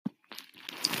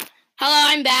Hello,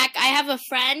 I'm back. I have a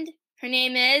friend. Her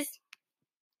name is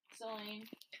Sealine.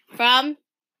 From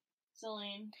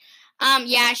Sealine.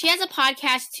 Yeah, she has a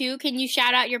podcast too. Can you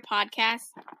shout out your podcast?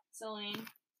 Sealine.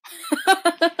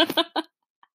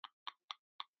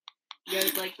 You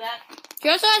guys like that? She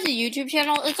also has a YouTube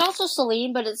channel. It's also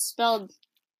Celine, but it's spelled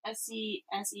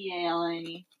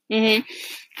Sealine.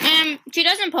 She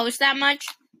doesn't post that much.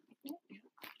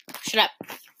 Shut up.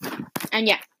 And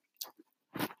yeah.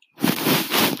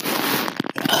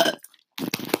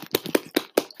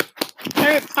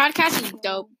 Her podcast is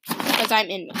dope because I'm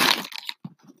in it.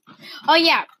 Oh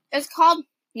yeah, it's called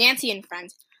Nancy and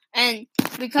Friends. And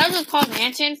because it's called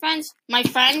Nancy and Friends, my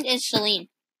friend is Celine.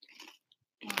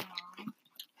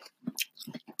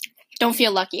 Don't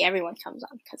feel lucky. Everyone comes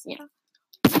on because, you know.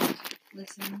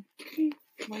 Listen,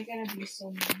 why you gotta be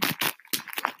so mean?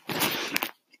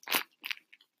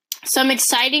 Some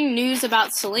exciting news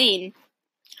about Celine.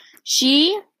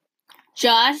 She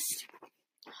just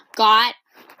got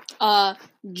a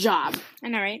job. I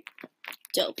know, right?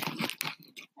 Dope.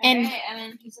 And Alright, and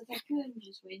then he's a tycoon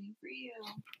just waiting for you.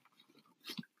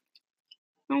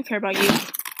 I don't care about you.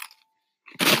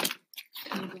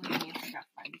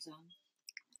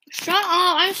 Shut up.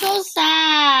 I'm so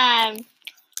sad.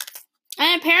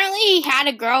 And apparently he had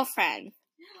a girlfriend.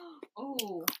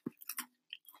 Oh.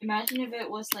 Imagine if it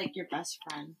was like your best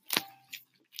friend.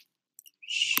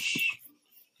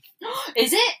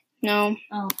 Is it? No.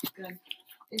 Oh, good.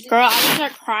 Is it? Girl, I would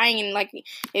start crying and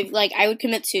I would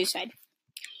commit suicide.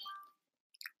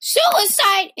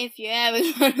 Suicide! If you ever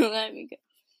want to let me go.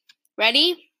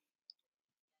 Ready?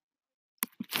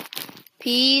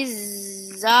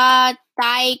 Pizza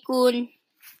Tycoon.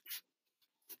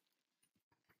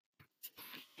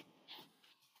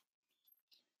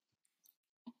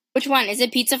 Which one? Is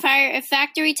it Pizza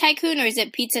Factory Tycoon or is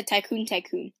it Pizza Tycoon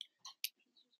Tycoon?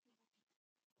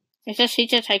 It's just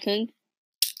Pizza Tycoon.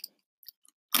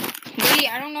 Wait,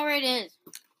 I don't know where it is.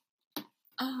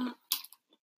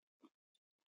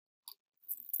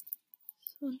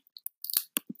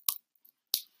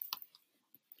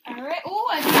 Alright. Oh,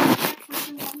 I got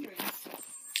some numbers.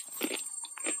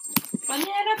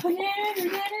 Banana.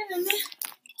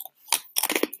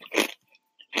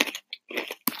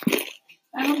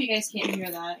 I hope you guys can't hear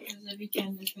that, because if you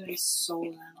can, it's going to be so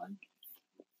loud.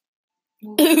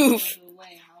 Oof.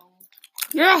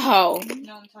 You're a hoe.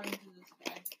 No, I'm talking to this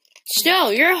guy.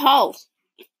 Still, you're a hoe.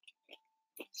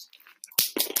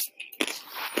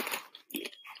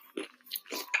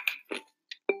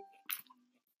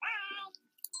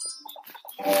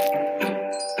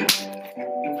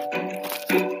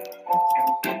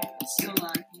 It's so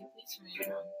loud. Can you please turn it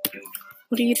down?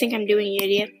 What do you think I'm doing, you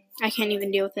idiot? I can't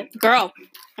even deal with it. Girl.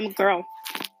 I'm a girl.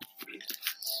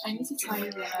 I need to tell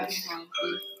you that I had a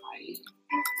fight.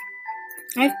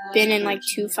 I've been in like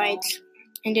 2 fights.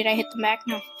 And did I hit them back?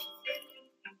 No.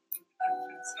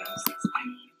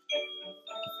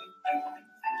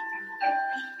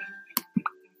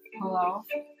 Hello?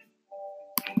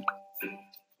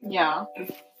 Yeah.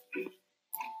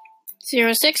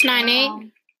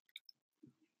 0698.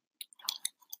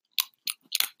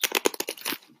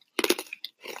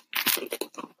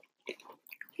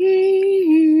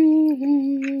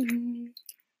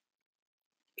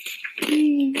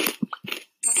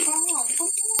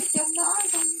 Trong đó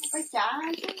không phải trả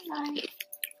xuống đây.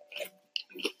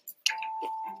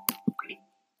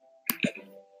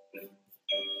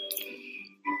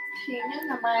 Khi nếu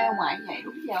là mai ông ngoại dậy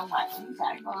đúng giờ ông ngoại cũng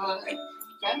dạy con ơi.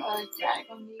 Trời ơi, dạy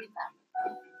con đi làm.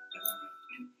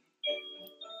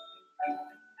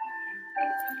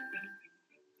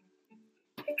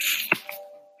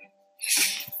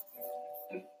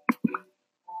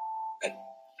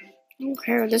 I don't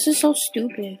care. This is so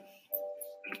stupid.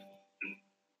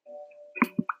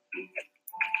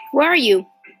 Where are you?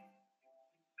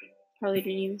 Probably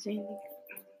didn't even say anything.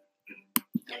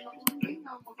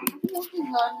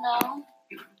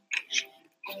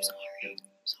 I'm sorry.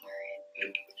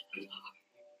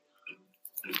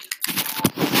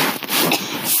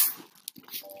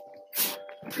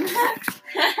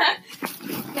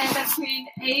 Then between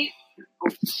 8.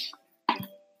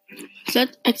 Is that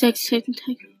XX?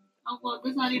 Oh, well,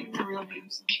 that's not even the real name,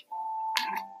 so.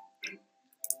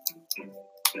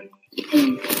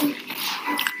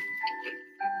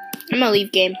 I'm gonna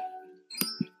leave game.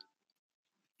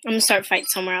 I'm gonna start fight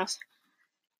somewhere else.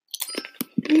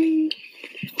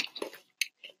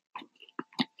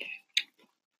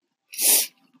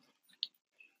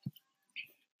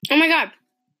 Oh my god.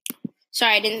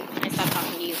 Sorry, I stopped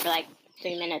talking to you for like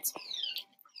 3 minutes.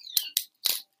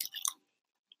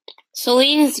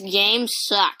 Celine's game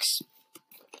sucks.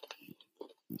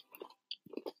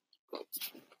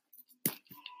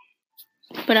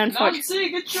 But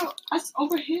unfortunately, Nancy, get your ass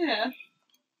over here.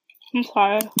 I'm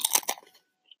sorry.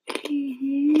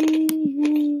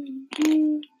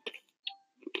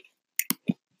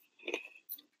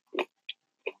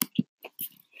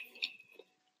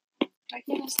 I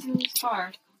can't steal his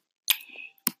car.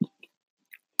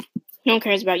 No one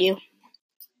cares about you.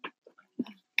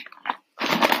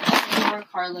 You're a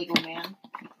car Lego man.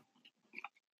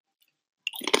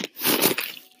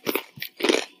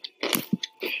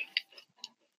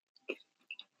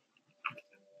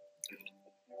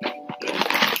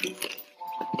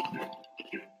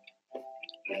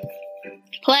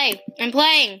 Play. I'm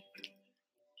playing.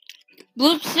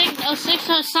 Bloop 606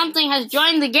 or something has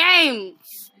joined the game.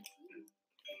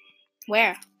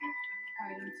 Where? I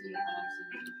didn't see it,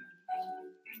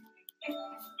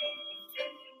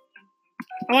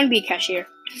 I want to be a cashier.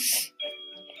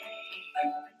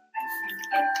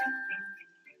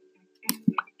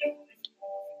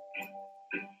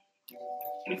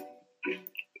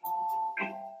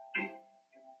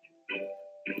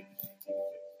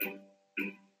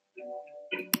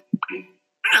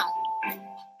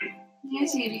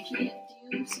 Nancy, do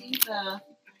you see the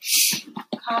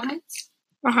comments?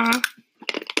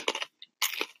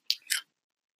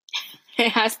 It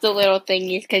has the little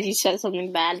thingies because you said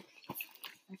something bad.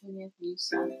 I think if you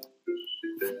saw.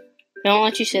 They won't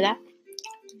let you say that.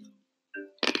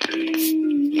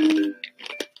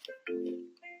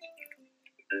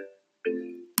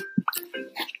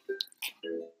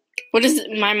 What is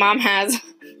it my mom has?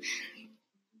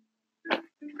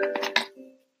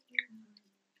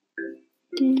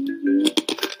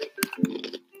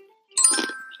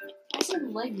 What's a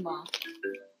ligma?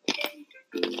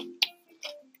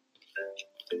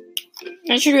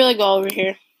 I should really go over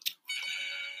here.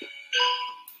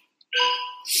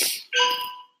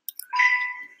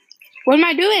 What am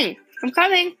I doing? I'm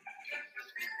coming.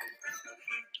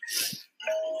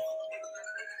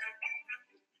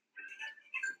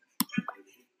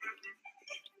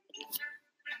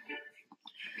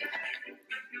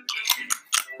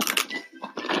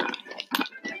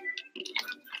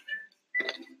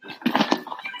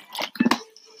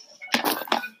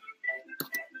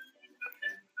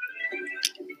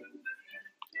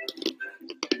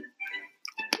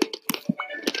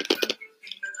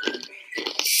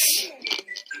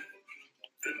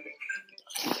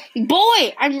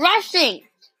 Boy, I'm rushing.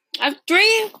 I have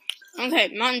 3. Okay,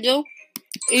 Mountain Dew.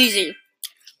 Easy.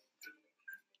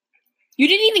 You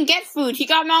didn't even get food. He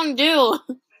got Mountain Dew.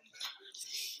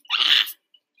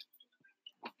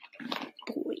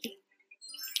 Boy.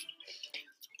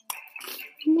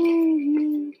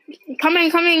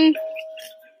 Coming. Okay.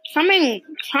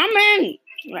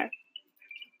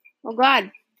 Oh,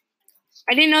 God.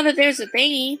 I didn't know that there's a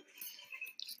thingy.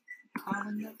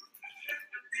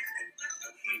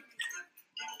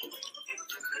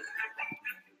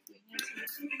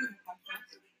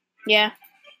 Yeah.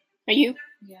 Are you?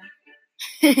 Yeah.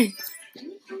 Didn't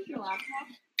you take your laptop?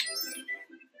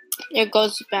 It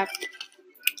goes back.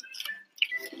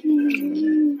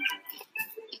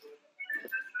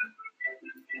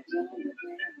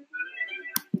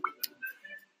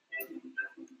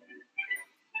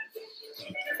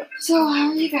 So, how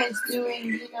are you guys doing?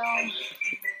 You know,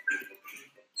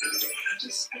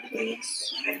 just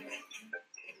please.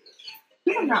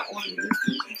 You are not ordering.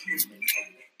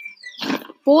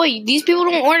 Boy, these people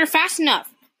don't order fast enough.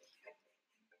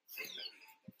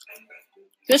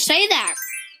 Just say that.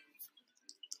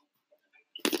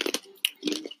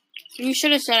 You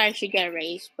should have said I should get a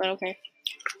raise, but okay.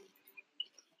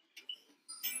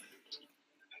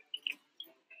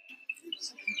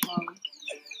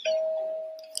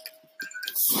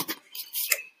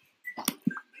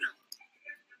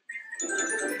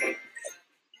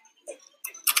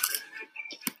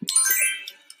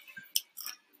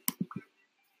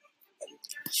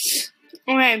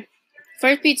 Okay,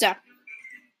 first pizza.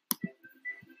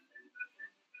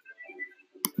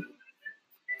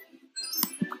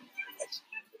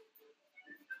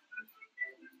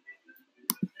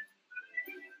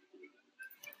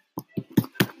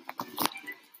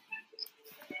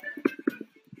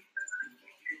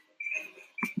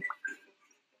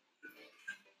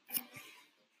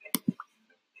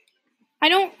 I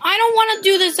don't want to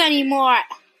do this anymore.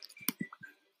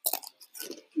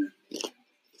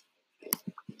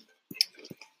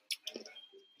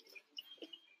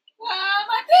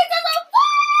 My pizza's on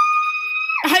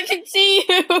fire! I can see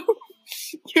you.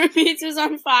 Your pizza's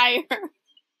on fire.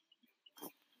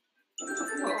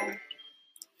 Oh.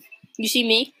 You see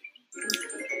me?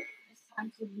 It's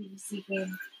time to leave the secret.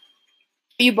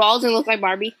 Are you bald and look like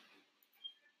Barbie?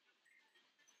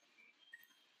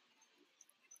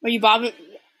 Are you bobbing?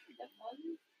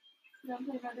 You want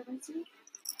to play murder mystery?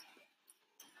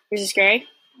 Is it scary?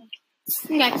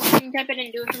 Okay, can you type it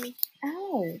and do it for me?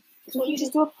 Ow. So you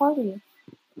just do a party.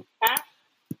 Huh?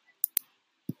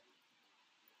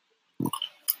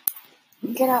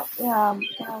 Get out of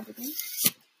the game.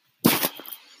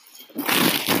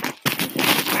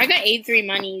 I got 83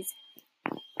 monies.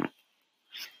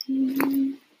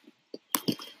 I'm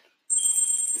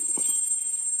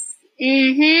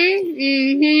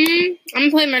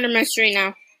gonna play murder mystery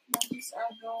now.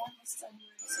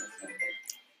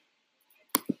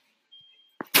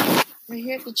 Right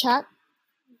here at the chat.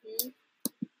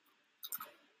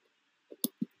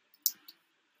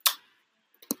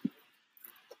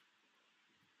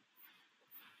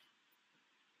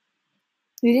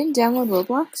 You didn't download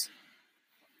Roblox?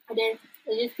 I did.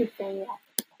 I just keep saying that.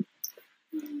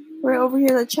 Right over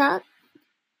here, the chat.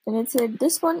 And it said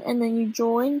this one, and then you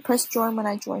join. Press join when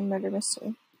I join Murder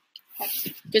Mystery.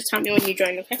 Okay. Just tell me when you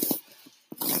join, okay? She'll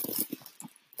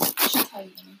tell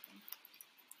you anything.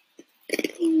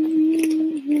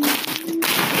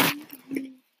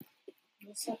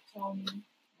 What's up, Tony?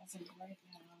 As of right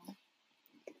now,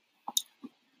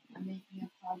 I'm making a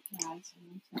podcast.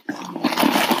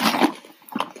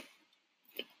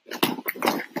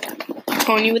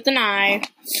 Tony with an eye.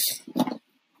 Tony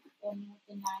with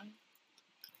the knife.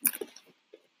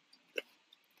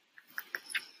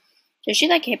 Does she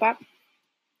like K-pop?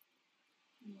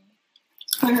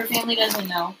 But her family doesn't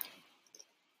know.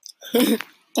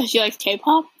 Does she like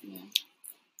K-pop? Yeah.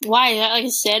 Why? Is that like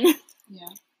a sin? Yeah.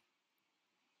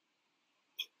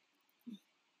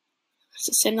 Is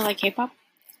it a sin to like K-pop?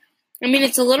 I mean,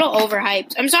 it's a little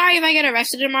overhyped. I'm sorry if I get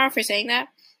arrested tomorrow for saying that.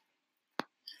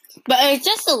 But it's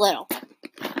just a little.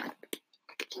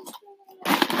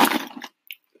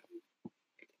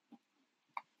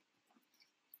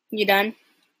 You done?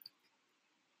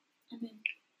 I mean,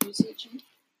 researching.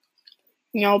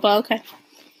 No, but okay.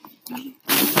 Join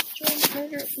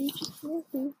Murder.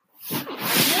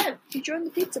 Yeah, you joined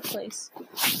the pizza place.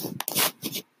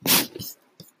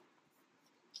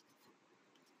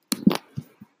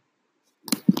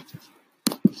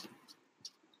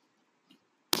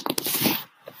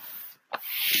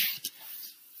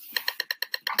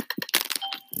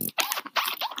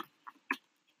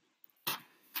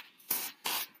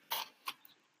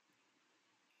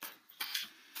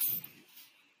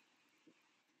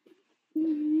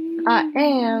 I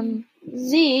am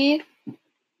the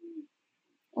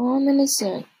I'm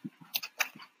innocent.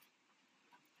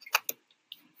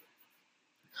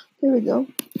 There we go.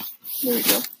 There we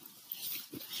go.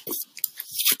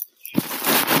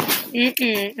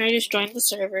 I just joined the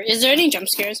server. Is there any jump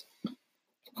scares? No,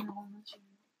 I'm not sure.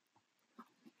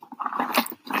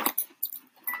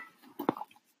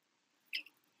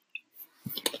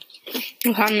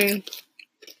 I'm coming.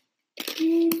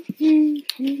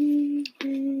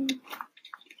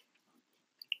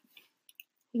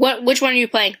 Which one are you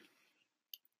playing?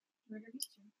 Murder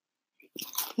mystery.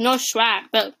 No strat,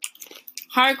 but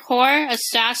hardcore,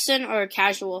 assassin, or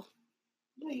casual?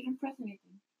 No, you don't press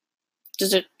anything.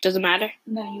 Does it matter?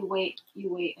 No, you wait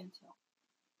until.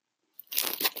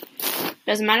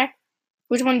 Doesn't matter?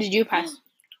 Which one did you press?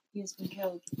 He's been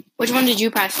killed. Which one did you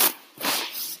press?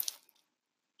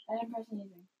 I didn't press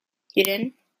anything. You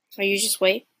didn't? Or you just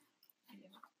wait?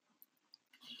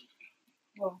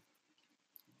 Whoa.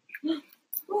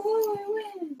 Woohoo, I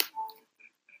win!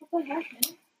 What the heck, man?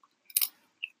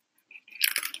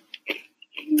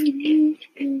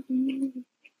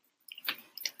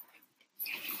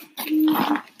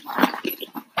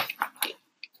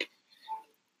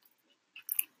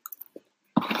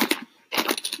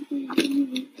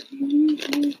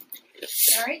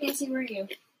 Alright, Nancy, where are you?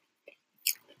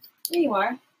 There you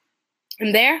are.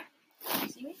 I'm there? You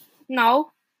see me?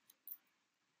 No.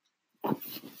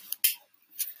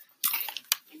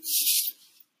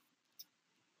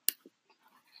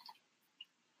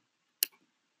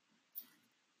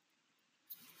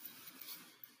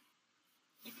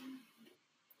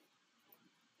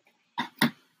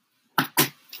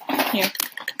 Here.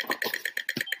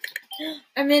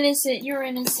 I'm innocent. You're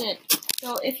innocent.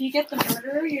 So if you get the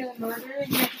murderer, you're the murderer.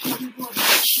 You have to kill people with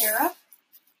the sheriff.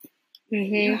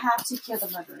 You have to kill the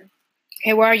murderer.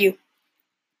 Hey, where are you?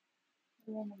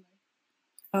 Randomly.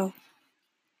 Oh.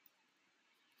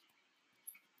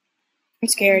 I'm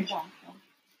scared.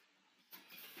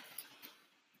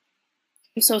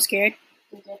 I'm so scared.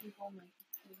 The dead people might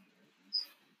be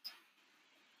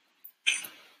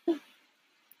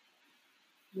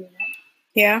killed.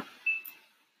 Yeah.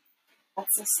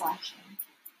 That's the slashing.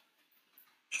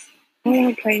 I don't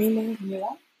want to play anymore.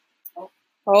 Yeah.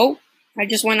 Oh, I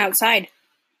just went outside.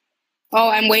 Oh,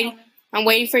 I'm waiting. I'm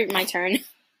waiting for my turn.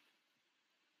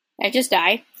 I just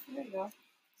die. There you go.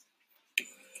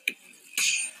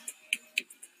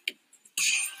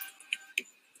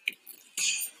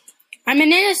 I'm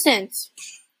an innocent.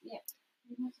 Yeah.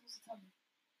 You're not supposed to tell me.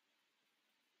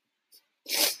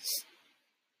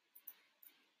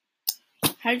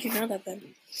 How did you know that then?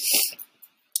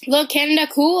 Look, Canada,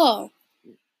 cool.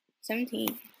 17.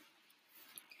 Can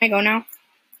I go now?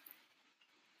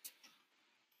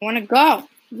 I want to go.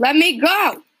 Let me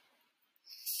go.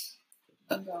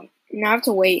 Go. Now I have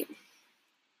to wait.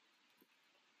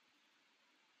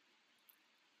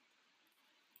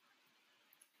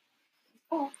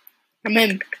 Oh. I'm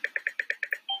in.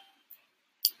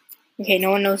 Okay,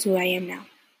 no one knows who I am now.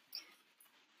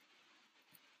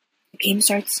 The game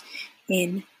starts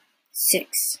in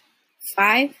 6,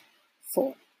 5,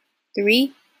 4,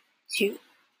 3, 2,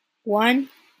 1.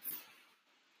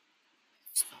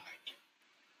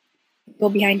 Go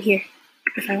behind here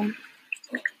if I want.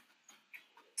 Can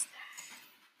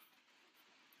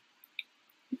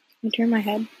you turn my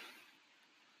head?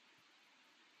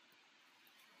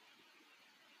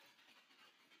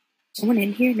 Someone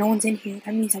in here? No one's in here.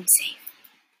 That means I'm safe.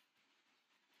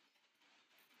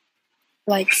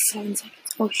 Like 7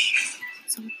 seconds. Oh shit.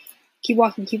 Keep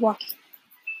walking, keep walking.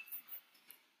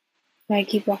 Alright,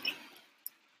 keep walking.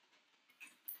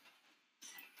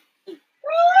 Ah,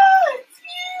 it's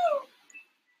you!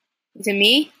 Is it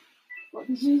me? What,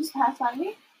 did you just pass by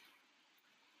me?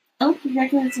 I look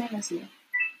exactly the same as you.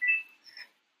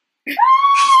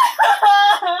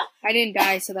 I didn't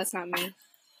die, so that's not me.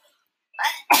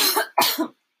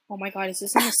 Oh my god, is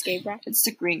this an escape route? It's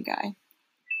the green guy.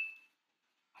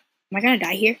 Am I gonna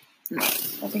die here? No,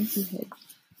 I think he hid.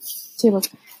 Table.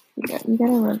 You gotta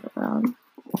run around.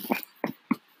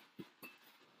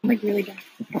 I'm like really dying.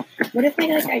 What if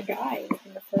I die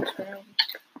in the first round?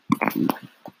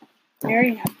 I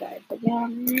already have died, but yeah.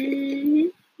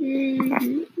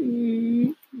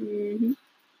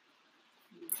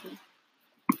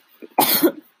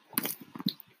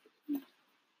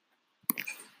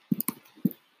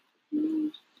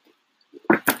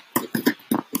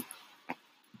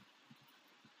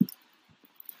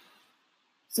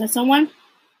 Is that someone?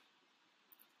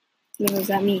 No, is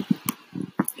that me?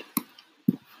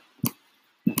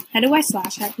 How do I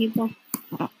slash at people?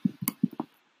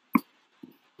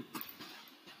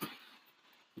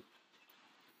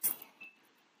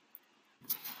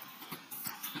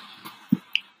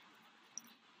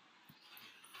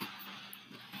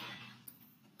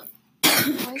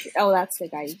 Oh, that's the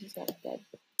guy. You just got dead.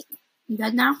 You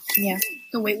dead now? Yeah.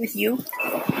 To wait with you?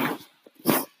 At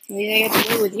least I get to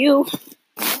wait with you.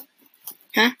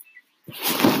 Huh?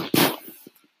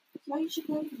 Why you should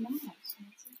play with the mouse?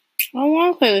 I don't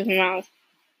want to play with mouse.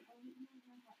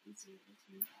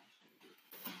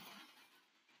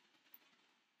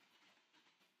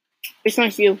 Which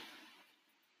one's you?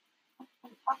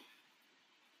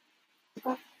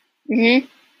 Mm-hmm.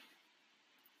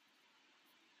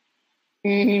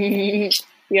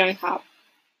 You're on top.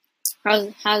 How's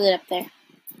it up there?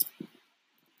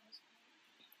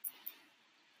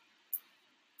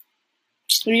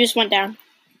 You just went down.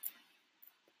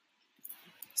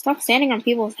 Stop standing on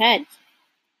people's heads.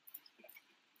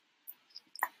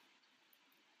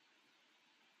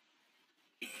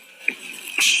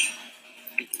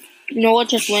 You know what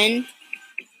just win?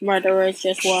 Murderers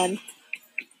just won.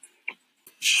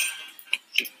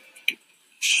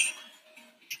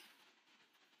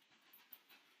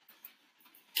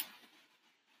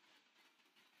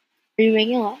 Are you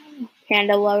making a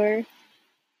panda lover?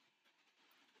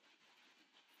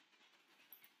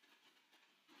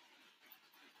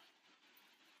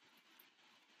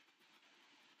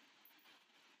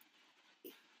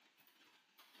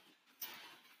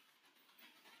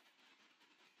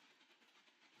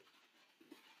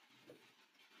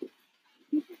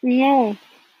 No.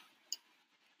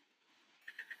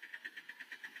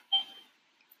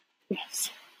 Yes.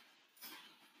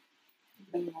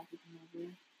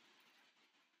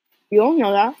 You don't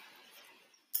know that.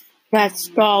 Let's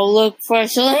go look for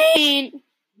Celine.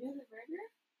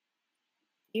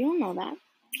 You don't know that.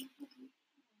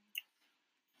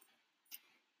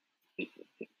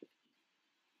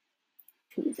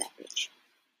 Who's that bitch?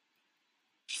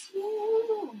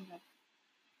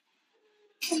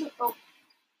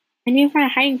 I need to find a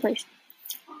hiding place.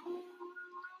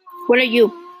 What are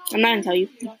you? I'm not gonna tell you.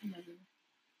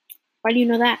 Why do you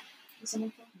know that?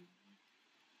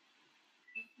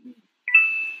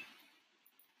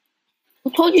 Who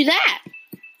told you that?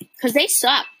 Because they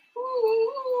suck.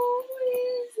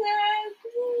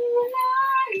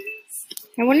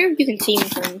 I wonder if you can see me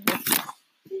from here.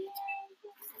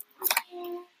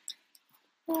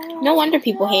 No wonder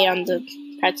people hate on the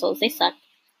pretzels. They suck.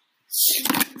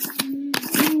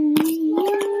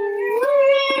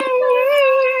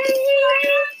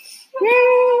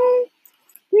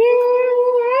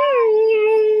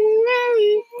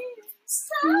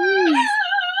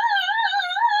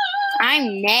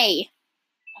 I'm Nay.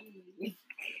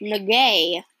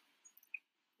 Nagay.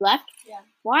 Left? Yeah.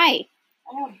 Why?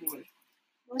 I have bored.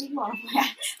 What do you want to play?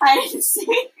 I didn't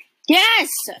see. Yes!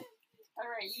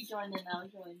 Alright, you join in. I'll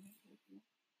join.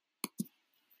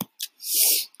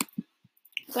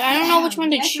 But I don't know which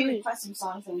one to I should choose. request some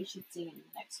songs that we should sing in the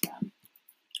next round.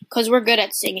 Because we're good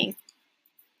at singing.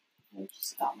 I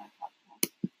just got my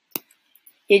podcast.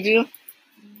 Did you?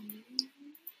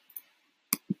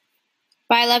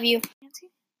 Bye, I love you. Nancy?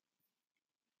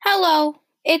 Hello,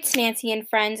 it's Nancy and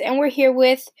friends, and we're here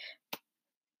with...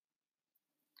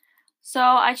 So,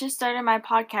 I just started my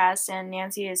podcast, and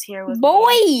Nancy is here with Boy!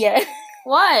 me.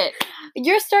 What?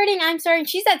 You're starting, I'm starting.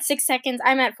 She's at 6 seconds,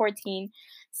 I'm at 14.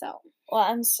 So... Well,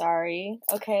 I'm sorry.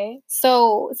 Okay.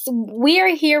 So we are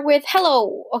here with...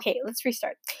 Hello! Okay, let's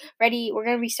restart. Ready? We're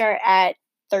going to restart at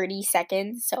 30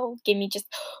 seconds. So give me just...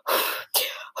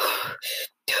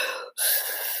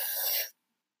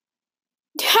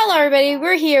 Hello, everybody.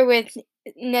 We're here with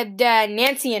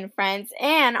Nancy and friends.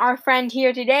 And our friend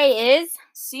here today is...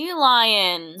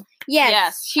 Sealine.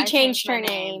 Yes, she I changed her my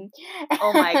name.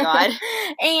 Oh my god.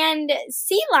 And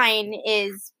Sealine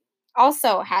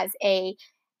also has a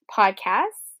podcast.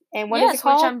 And what is it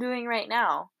called? Which I'm doing right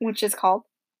now. Which is called?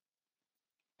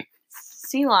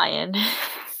 Sea Lion.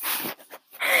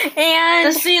 And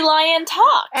the Sea Lion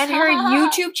talks. And her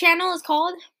YouTube channel is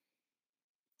called?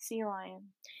 Sea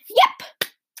Lion.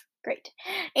 Yep. Great.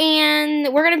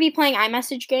 And we're going to be playing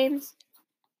iMessage games.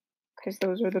 Because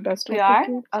those are the best. We are?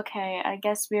 Okay, I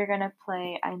guess we're going to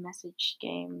play iMessage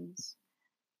games.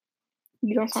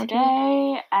 You don't sound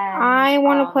today. And, I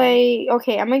want to play...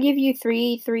 Okay, I'm going to give you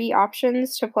three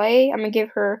options to play. I'm going to give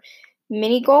her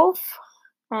mini golf.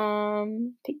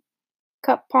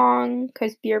 Cup pong,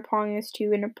 because beer pong is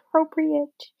too inappropriate.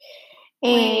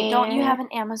 Wait, don't you have an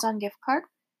Amazon gift card?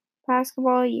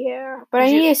 Basketball, yeah. But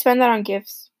I need to spend that on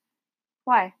gifts.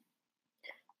 Why?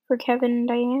 For Kevin and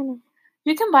Diana.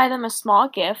 You can buy them a small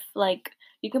gift. Like,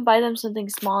 you can buy them something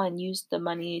small and use the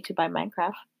money to buy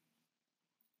Minecraft.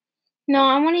 No,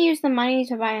 I want to use the money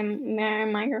to buy a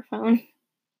microphone.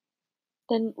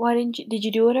 Then why didn't you... Did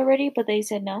you do it already, but they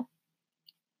said no?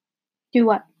 Do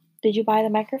what? Did you buy the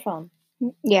microphone?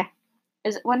 Yeah.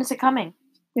 When is it coming?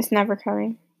 It's never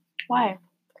coming. Why?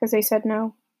 Because they said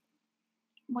no.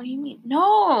 What do you mean?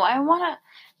 No, I wanna...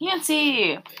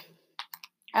 Nancy!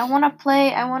 I wanna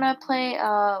play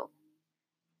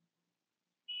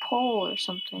pole or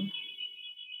something.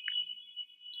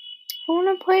 I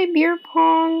want to play beer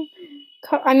pong.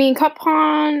 Cup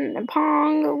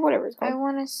pong, or whatever it's called. I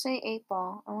want to say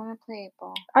 8-ball. I want to play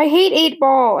 8-ball. I hate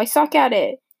 8-ball. I suck at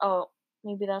it. Oh,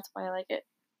 maybe that's why I like it.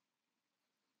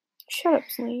 Shut up,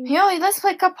 Celine. Yo, let's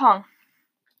play cup pong.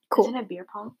 Cool. Isn't it beer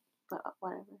pong? But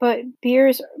whatever. But beer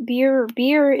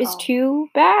is too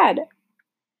bad.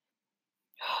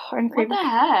 I'm What the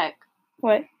heck?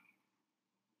 What?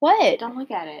 What? Don't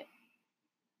look at it.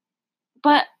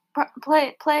 But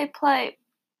play.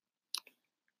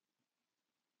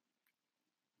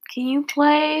 Can you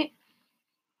play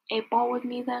 8-ball with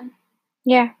me then?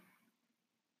 Yeah.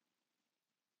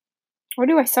 Why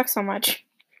do I suck so much?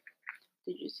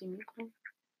 Did you see me play?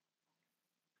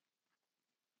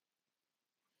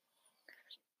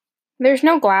 There's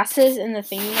no glasses in the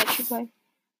thingy that you play.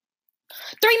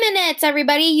 3 minutes,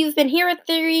 everybody. You've been here at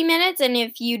 3 minutes, and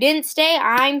if you didn't stay,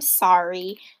 I'm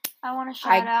sorry. I want to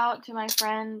shout out to my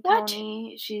friend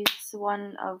Tony. She's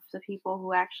one of the people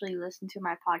who actually listened to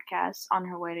my podcast on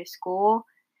her way to school.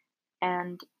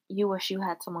 And you wish you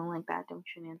had someone like that, don't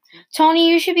you, Nancy? Tony,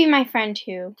 you should be my friend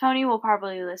too. Tony will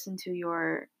probably listen to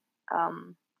your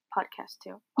podcast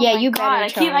too. Yeah, you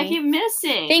better, Tony. I keep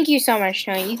missing. Thank you so much,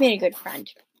 Tony. You've been a good friend.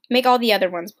 Make all the other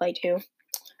ones play too.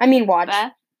 I mean, watch.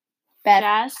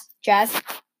 Beth. Jazz.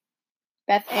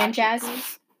 Beth and Jazz.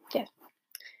 Yeah.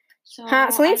 So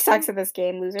Celine sucks at this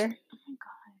game, loser. Oh my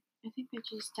god. I think I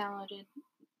just downloaded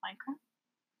Minecraft.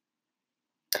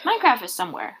 Minecraft is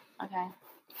somewhere. Okay.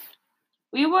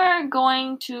 We were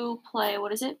going to play,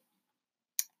 what is it?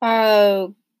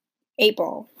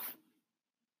 8-ball.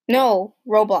 No,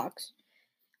 Roblox.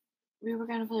 We were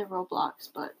going to play Roblox,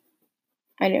 but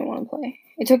I didn't want to play.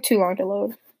 It took too long to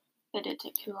load. It did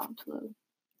take too long to load.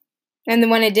 And then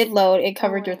when it did load, it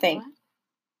covered your thing. What?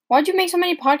 Why'd you make so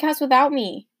many podcasts without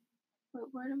me?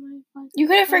 Where did my podcast You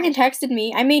could have freaking texted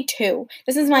me. I made 2.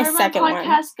 This is my second one. Where did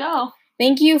my podcast go?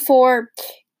 Thank you for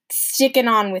sticking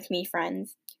on with me,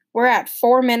 friends. We're at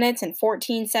 4 minutes and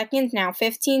 14 seconds, now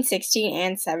 15, 16,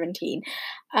 and 17.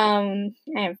 I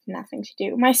have nothing to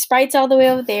do. My Sprite's all the way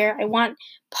over there. I want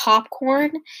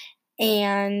popcorn,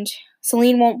 and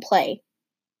Celine won't play.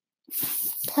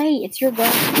 Play, it's your go.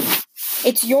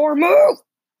 It's your move!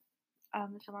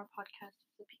 So our podcast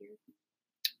disappeared.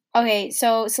 Okay,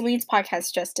 so Celine's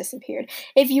podcast just disappeared.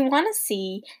 If you want to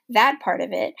see that part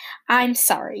of it, I'm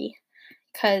sorry.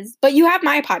 But you have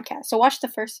my podcast, so watch the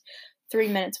first 3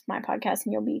 minutes of my podcast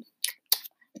and you'll be...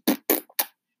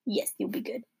 Yes, you'll be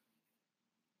good.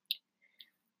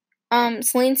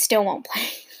 Celine still won't play.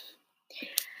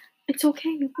 It's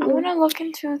okay. I want to look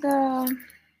into the...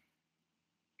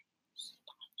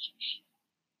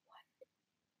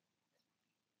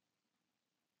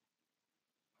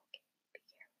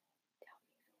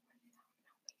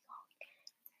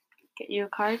 Get you a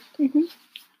card? Mm-hmm.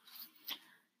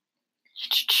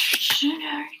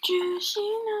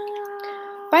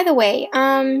 By the way,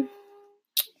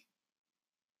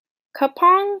 cup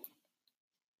pong,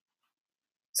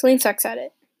 Celine sucks at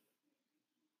it.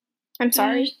 I'm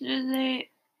sorry.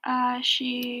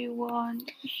 She won.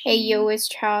 Ayo is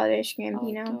childish,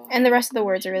 Gambino. And the rest of the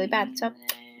words are really bad.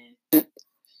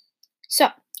 So,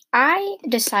 I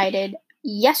decided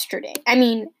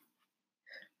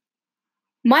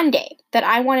Monday, that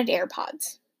I wanted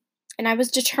AirPods. And I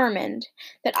was determined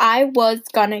that I was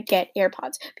gonna get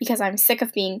AirPods because I'm sick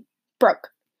of being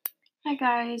broke. Hi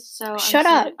guys, so Shut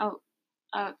up.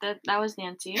 That was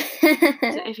Nancy. So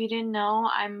if you didn't know,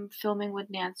 I'm filming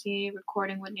with Nancy,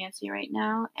 recording with Nancy right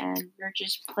now, and we're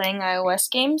just playing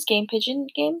iOS games, pigeon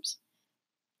games.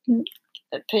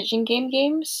 Pigeon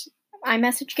games.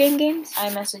 iMessage games.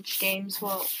 iMessage games.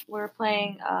 Well, we're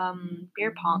playing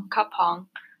beer pong, cup pong.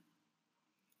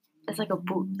 It's like a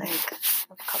bootleg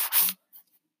of cup pong.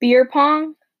 Beer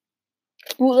pong?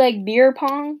 Bootleg beer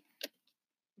pong?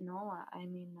 No, I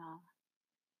mean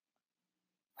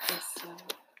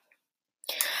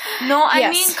No, I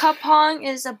mean cup pong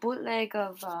is a bootleg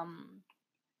of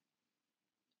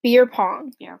beer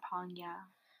pong. Beer pong, yeah.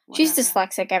 Whatever. She's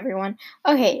dyslexic, everyone.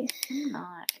 Okay. I'm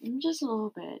not. I'm just a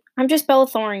little bit. I'm just Bella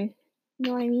Thorne. You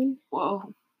know what I mean?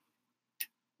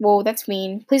 Whoa, that's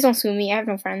mean. Please don't sue me. I have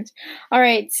no friends.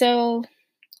 Alright, so...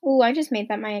 Ooh, I just made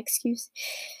that my excuse.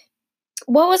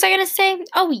 What was I going to say?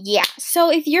 Oh, yeah.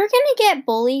 So if you're going to get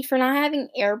bullied for not having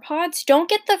AirPods, don't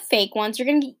get the fake ones. You're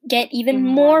going to get even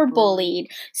more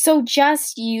bullied. So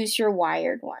just use your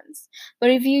wired ones. But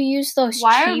if you use those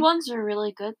wired ones are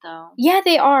really good, though. Yeah,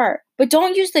 they are. But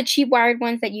don't use the cheap wired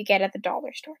ones that you get at the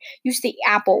dollar store. Use the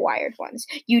Apple wired ones.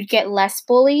 You'd get less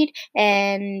bullied,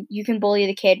 and you can bully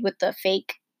the kid with the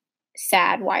fake,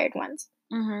 sad wired ones.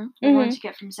 Mm-hmm. The ones you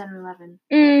get from 7-Eleven.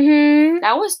 Mm-hmm.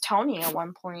 That was Tony at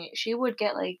one point. She would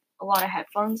get like a lot of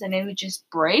headphones and it would just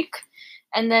break.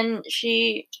 And then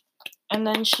she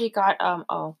got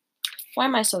oh. Why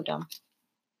am I so dumb?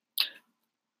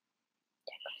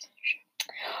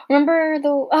 I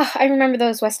remember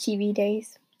those West TV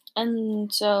days.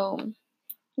 And so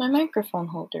my microphone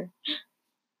holder.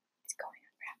 It's going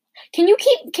around. Can you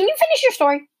finish your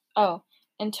story? Oh,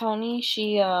 and Tony,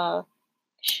 she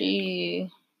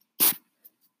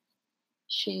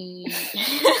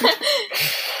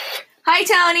Hi,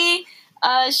 Tony.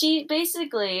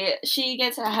 She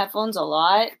gets headphones a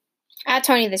lot.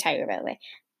 Tony the Tiger, by the way.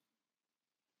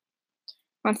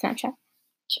 On Snapchat.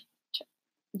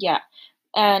 Yeah.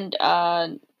 And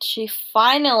she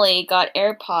finally got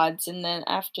AirPods, and then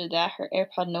after that, her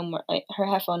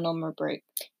headphone no more break.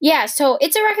 Yeah, so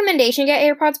it's a recommendation to get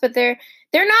AirPods, but they're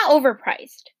not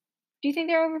overpriced. Do you think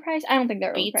they're overpriced? I don't think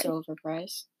they're overpriced. Beats are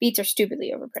overpriced. Beats are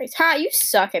stupidly overpriced. Ha! You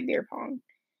suck at beer pong.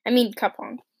 I mean, cup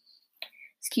pong.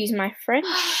 Excuse my French.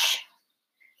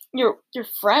 You're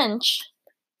French.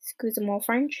 Excuse my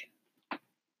French.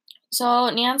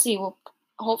 So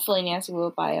hopefully Nancy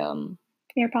will buy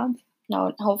AirPods.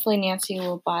 No, hopefully Nancy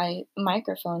will buy a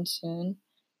microphone soon,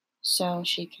 so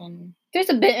she can. There's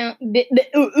a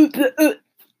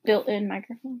built-in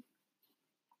microphone.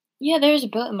 Yeah, there's a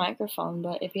built-in microphone,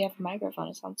 but if you have a microphone,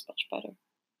 it sounds much better.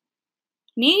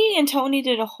 Me and Tony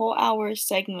did a whole hour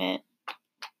segment.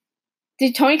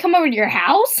 Did Tony come over to your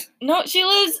house? No, she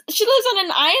lives on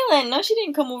an island. No, she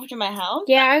didn't come over to my house.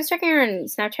 Yeah, I was checking her on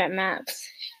Snapchat Maps.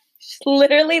 She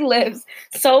literally lives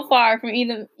so far from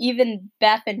even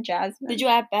Beth and Jasmine. Did you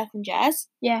add Beth and Jazz?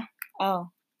 Yeah. Oh,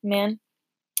 man.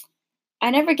 I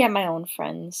never get my own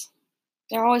friends.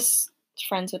 They're always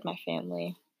friends with my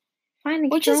family. Fine,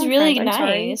 which is really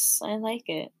nice. I like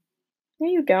it. No,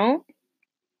 you don't.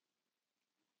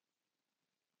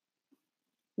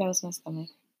 That was my stomach.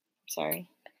 Sorry.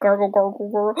 Gargle, gargle,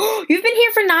 gargle. You've been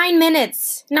here for 9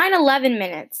 minutes. 11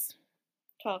 minutes.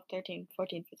 12, 13,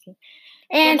 14, 15.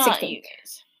 And But not 16. you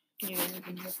guys. You guys have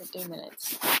been here for 3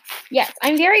 minutes. Yes,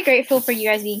 I'm very grateful for you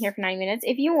guys being here for 9 minutes.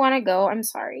 If you want to go, I'm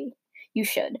sorry. You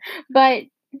should. But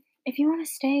if you want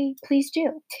to stay, please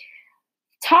do.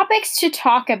 Topics to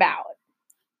talk about.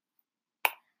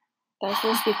 That's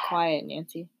supposed to be quiet,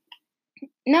 Nancy.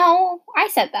 No, I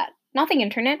said that. Nothing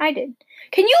internet, I did.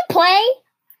 Can you play?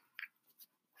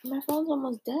 My phone's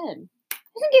almost dead.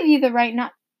 Doesn't give you the right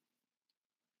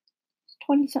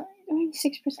 26%.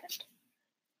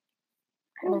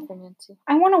 Whatever, Nancy.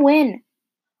 I want to win.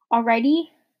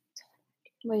 Already?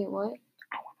 Wait, what?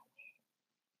 I want to win.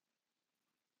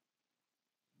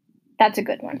 That's a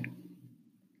good one.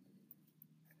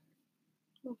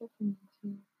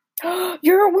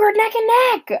 We're neck and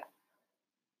neck.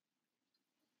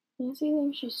 Nancy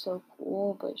thinks she's so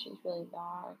cool, but she's really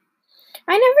not.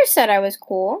 I never said I was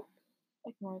cool.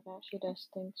 Ignore that. She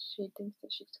thinks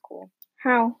that she's cool.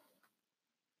 How?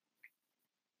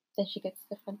 Then she gets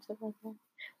defensive like that.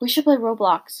 We should play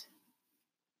Roblox.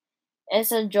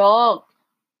 It's a joke.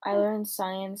 I learned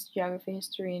science, geography,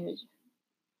 history, and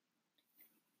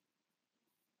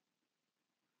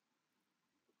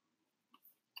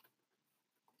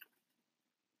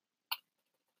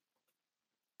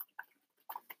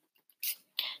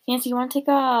Nancy, you want to take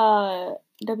a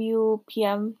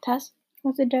WPM test?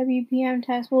 What's a WPM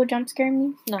test? Will it jump scare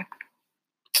me? No.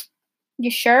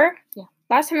 You sure? Yeah.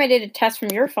 Last time I did a test from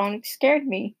your phone, it scared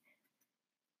me.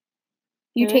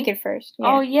 You Really? take it first. Yeah.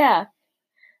 Oh, yeah.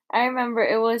 I remember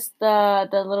it was the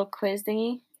little quiz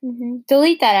thingy. Mm-hmm.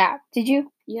 Delete that app. Did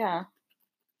you? Yeah.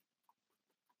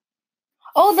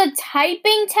 Oh, the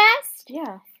typing test?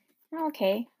 Yeah.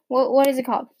 Okay. What is it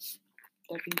called?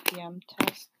 WPM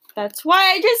test. That's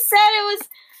why I just said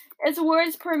it's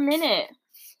words per minute.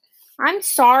 I'm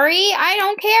sorry. I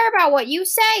don't care about what you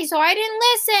say, so I didn't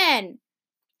listen.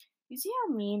 You see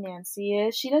how mean Nancy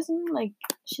is? She doesn't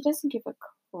give a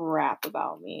crap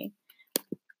about me.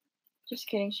 Just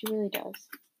kidding, she really does.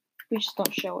 We just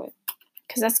don't show it.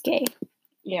 Because that's gay.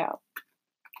 Yeah.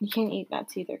 You can't eat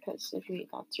nuts either, because if you eat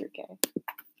nuts, you're gay.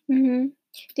 Mm-hmm.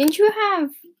 Didn't you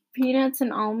have peanuts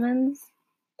and almonds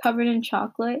covered in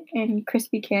chocolate and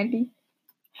crispy candy?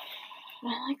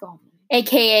 I like almonds.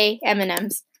 AKA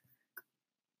M&M's.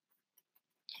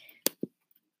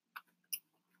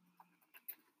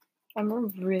 I'm a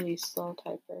really slow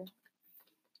typer.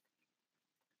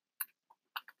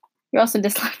 You're also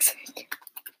dyslexic.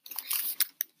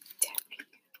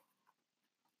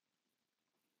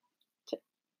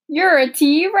 You're a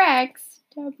T-Rex.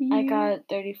 I got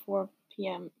 34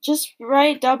 p.m. Just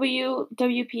write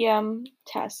WPM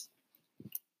test.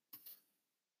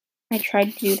 I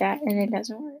tried to do that and it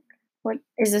doesn't work. What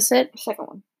is this it? The second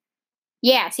one.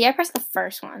 Yeah, see, I pressed the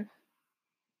first one.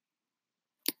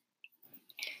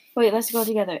 Wait, let's go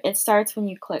together. It starts when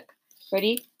you click.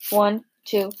 Ready? 1,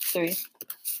 2, 3.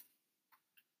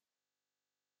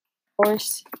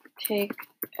 Horse, take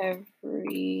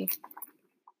everything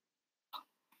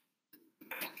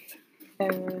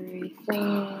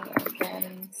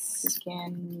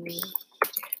again,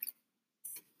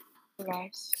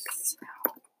 rest,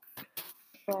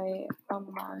 play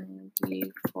among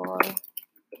before,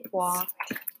 walk,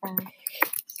 and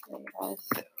say as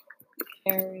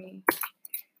carry.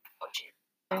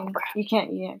 You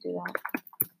can't do that.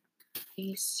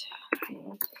 Peace.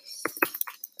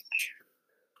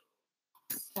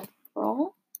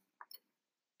 Several.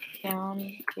 Down,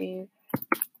 gave,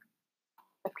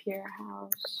 appear,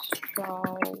 house, draw,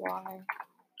 why,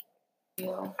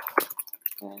 feel,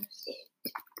 yes.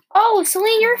 Oh,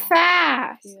 Celine, you're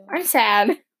fast. Feel. I'm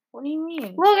sad. What do you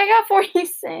mean? Look, I got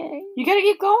 46. You gotta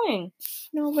keep going.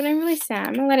 No, but I'm really sad.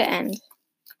 I'm gonna let it end.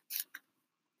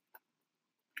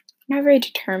 I'm not very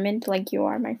determined like you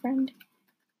are, my friend.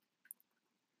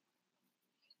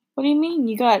 What do you mean?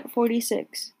 You got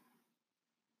 46.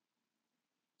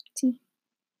 See?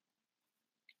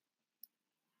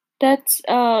 That's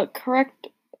correct.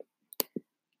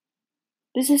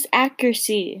 This is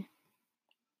accuracy.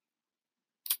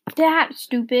 That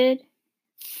stupid.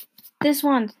 This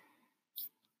one.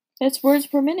 That's words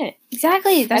per minute.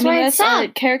 Exactly. That's why it's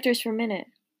that's characters per minute.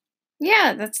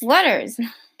 Yeah, that's letters.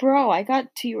 Bro, I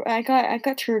got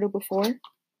turtle before.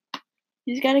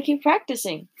 You just gotta keep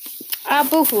practicing.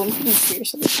 Boo-hoo.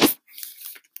 Seriously.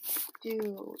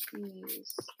 Do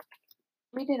these.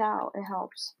 Read it out. It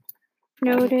helps.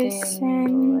 Notice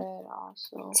and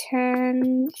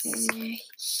tense.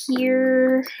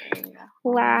 Here.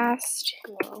 Last.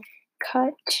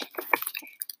 Cut.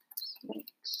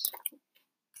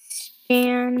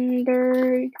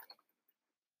 Standard.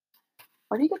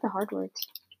 Why do you get the hard words?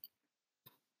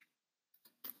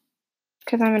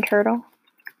 Because I'm a turtle.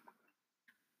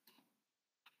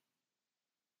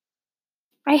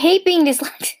 I hate being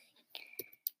dyslexic.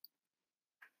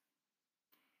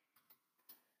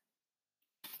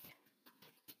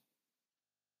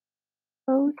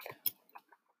 Both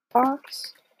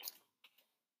box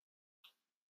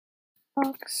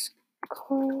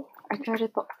call. I try to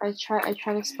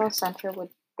spell center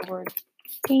with the word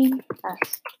Game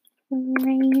S.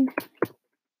 rain.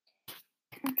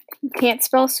 You can't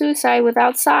spell suicide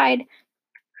without side.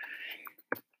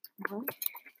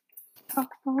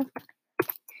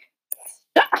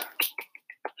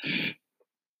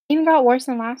 Even got worse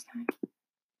than last time.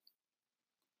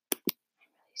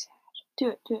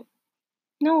 Do it.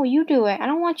 No, you do it. I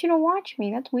don't want you to watch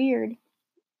me. That's weird.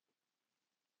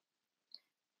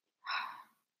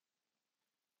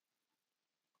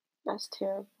 That's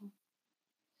terrible.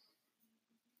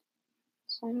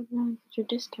 So I don't know. Get your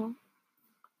discount.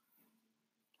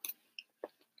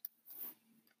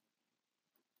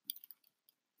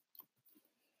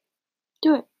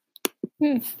 Do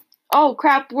it. Oh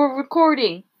crap! We're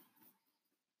recording.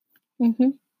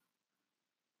 25.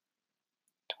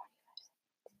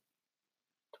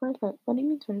 What do you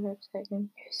mean 25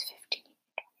 seconds? It was 15.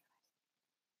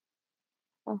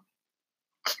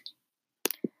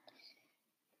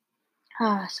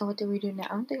 So what do we do now? I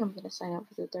don't think I'm gonna sign up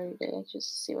for the 30 day just to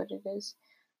see what it is.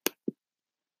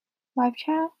 Live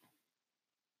chat?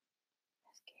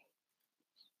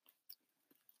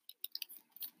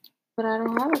 But I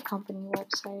don't have a company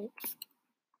website.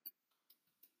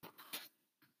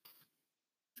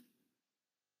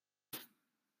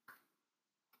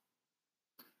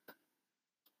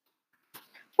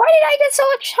 Why did I get so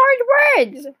much hard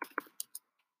words?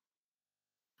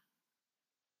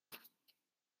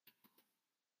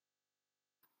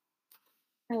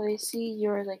 I see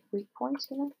your weak points,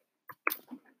 you know?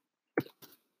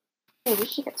 Hey, we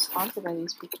should get sponsored by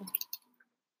these people.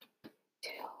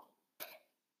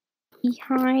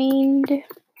 Behind.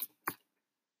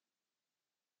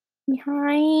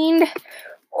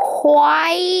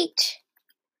 White.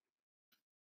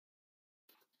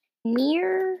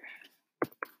 Near.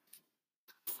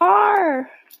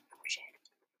 Far.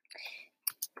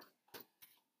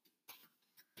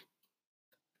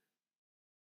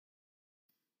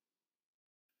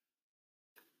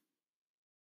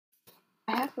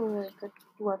 I have a really good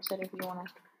website if you want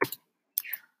to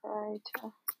try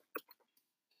to.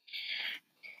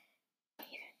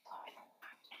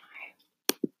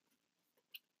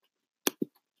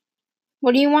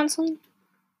 What do you want, Celine?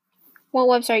 What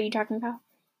website are you talking about?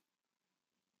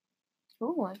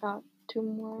 Oh, I got 4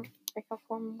 more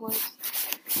words.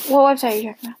 What website are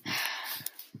you talking about?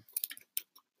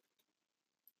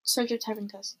 Search your typing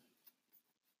test.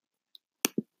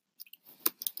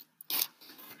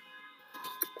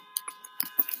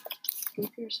 Speak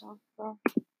for yourself, bro.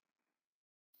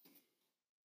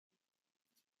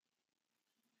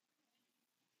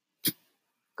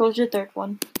 Go to your third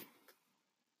one.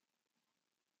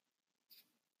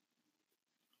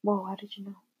 Whoa, how did you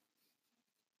know?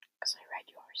 Because I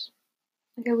read yours.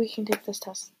 Okay, we can take this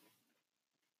test.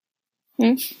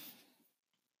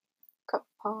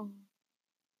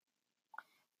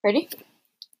 Ready?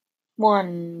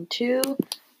 1, 2,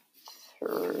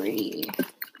 3.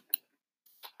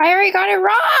 I already got it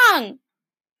wrong!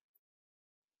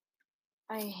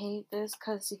 I hate this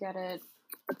because you gotta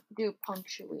do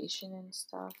punctuation and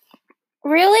stuff.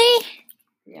 Really?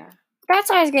 Yeah.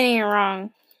 That's why I was getting it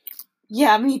wrong.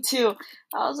 Yeah, me too.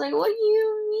 I was like, what do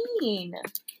you mean?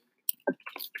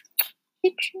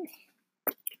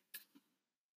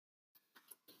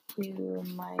 You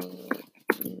might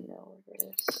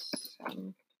notice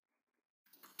some.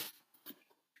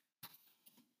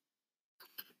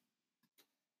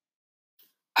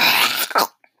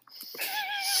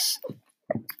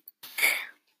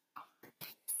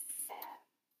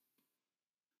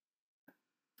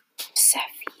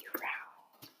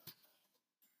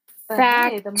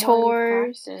 Hey, the more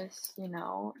you practice,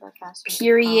 the faster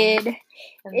Period. You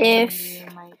become, and you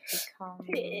might become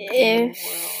If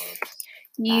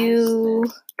you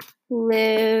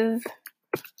live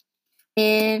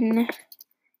in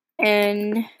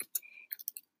an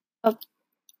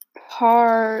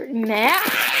apartment.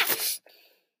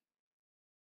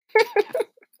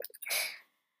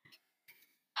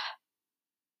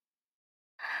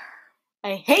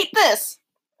 I hate this!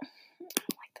 I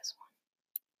don't like this one.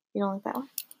 You don't like that one?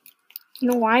 You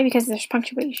know why? Because there's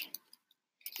punctuation.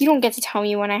 You don't get to tell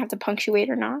me when I have to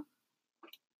punctuate or not.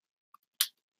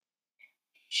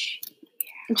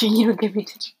 You don't give me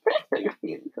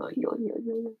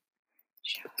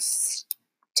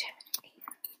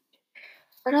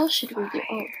What else should we do?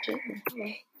 Oh, Jane.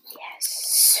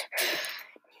 Yes.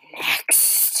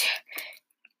 Next.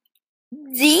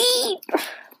 Deep.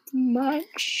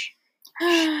 Much.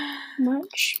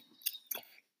 Much.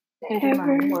 I do my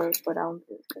homework, but I don't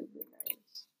think it's gonna be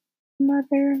nice.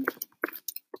 Mother.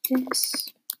 This.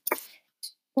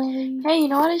 Hey, you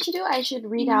know what I should do? I should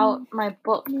read out my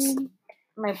books.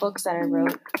 My books that I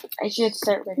wrote. I should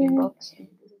start reading books.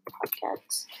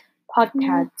 Podcasts.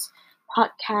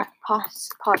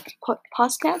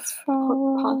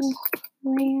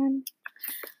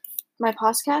 My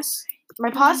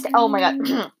podcast. Oh my god.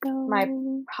 My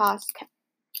podcast.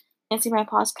 Nancy, my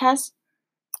podcast.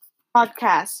 My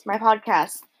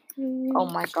podcast. Oh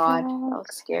my god, that was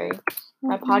scary.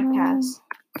 My podcast.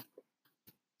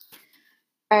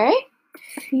 Alright?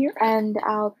 And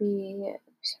there'll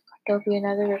be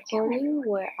another recording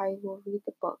where I will read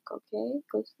the book, okay?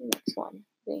 Go to the next one.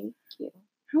 Thank you.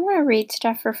 I want to read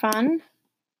stuff for fun.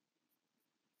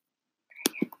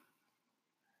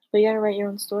 But you gotta write your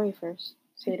own story first,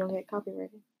 so you don't get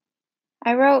copyrighted.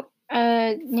 I wrote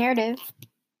a narrative.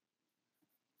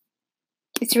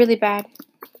 It's really bad.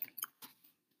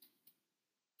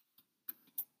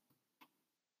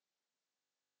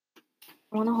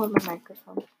 I want to hold my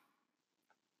microphone.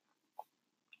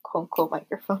 Quote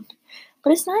microphone.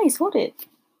 But it's nice. Hold it.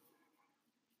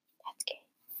 That's gay.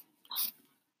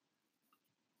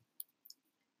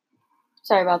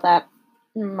 Sorry about that.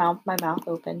 My mouth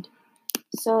opened.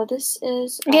 So this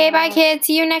is... Okay, bye kids.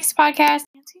 See you next podcast.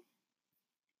 Nancy?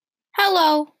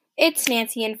 Hello. It's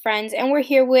Nancy and friends, and we're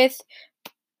here with...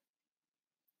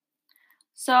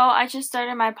 So I just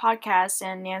started my podcast,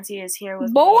 and Nancy is here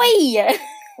with Boy! me.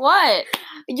 What?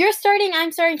 You're starting,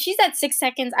 I'm starting. She's at 6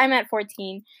 seconds. I'm at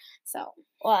 14. So.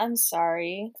 Well, I'm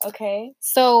sorry. Okay.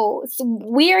 So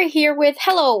we are here with,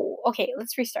 hello. Okay,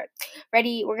 let's restart.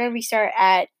 Ready? We're going to restart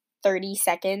at 30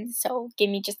 seconds. So give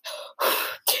me just.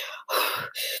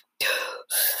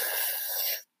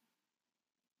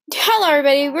 Hello,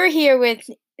 everybody. We're here with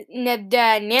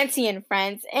Nancy and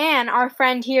friends. And our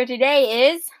friend here today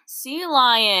is.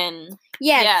 Sealine.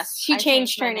 Yes, she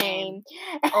changed her name.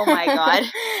 Oh my god.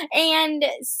 And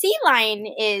Sealine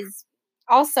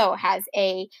also has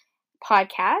a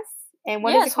podcast. And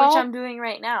what is it called? Which I'm doing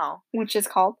right now. Which is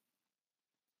called?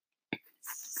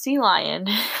 Sea Lion.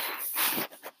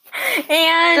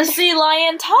 And the Sea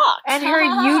Lion Talks. And her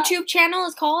YouTube channel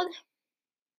is called?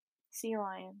 Sea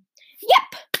Lion.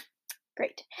 Yep.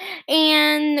 Great.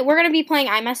 And we're going to be playing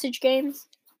iMessage games.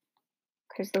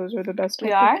 Because those are the best.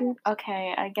 We are?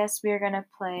 Okay, I guess we're going to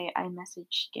play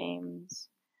iMessage games.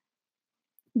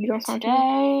 You don't sound today.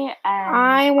 And,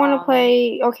 I want to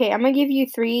play. Okay, I'm going to give you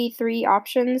three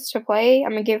options to play.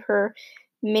 I'm going to give her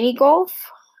mini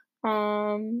golf,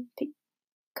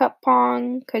 cup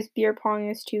pong, because beer pong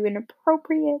is too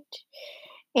inappropriate.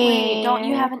 Wait, don't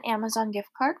you have an Amazon gift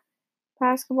card?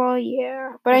 Basketball,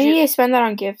 yeah. But I need to spend that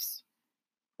on gifts.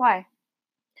 Why?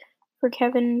 For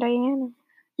Kevin and Diana.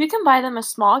 You can buy them a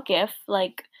small gift.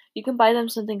 Like, you can buy them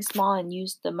something small and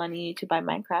use the money to buy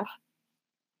Minecraft.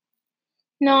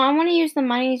 No, I want to use the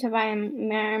money to buy a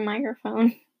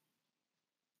microphone.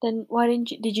 Then why didn't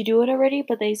you? Did you do it already?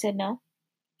 But they said no.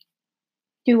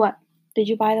 Do what? Did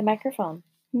you buy the microphone?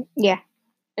 Yeah.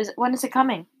 When is it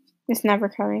coming? It's never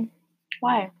coming.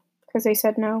 Why? Because they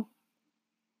said no.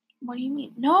 What do you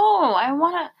mean? No, I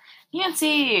wanna,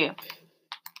 Nancy.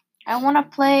 I wanna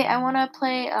play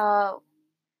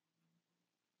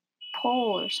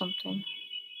pole or something.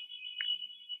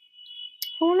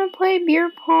 I want to play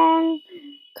beer pong.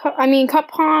 Cup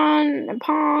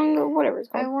pong, whatever it's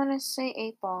called. I want to say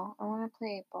 8-ball. I want to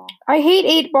play 8-ball. I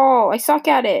hate 8-ball. I suck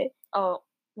at it. Oh,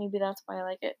 maybe that's why I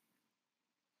like it.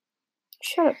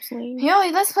 Shut up, Celine. Yo,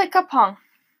 let's play cup pong.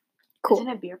 Cool.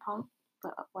 Isn't it beer pong?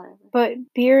 But whatever.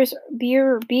 But beer is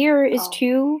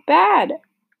too bad.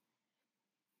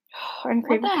 I'm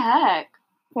craving. What the heck?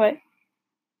 What?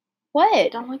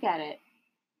 What? Don't look at it.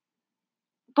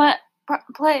 But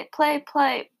play.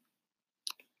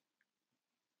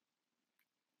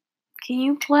 Can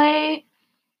you play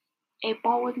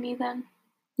 8-ball with me then?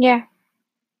 Yeah.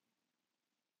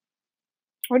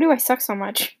 Why do I suck so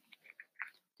much?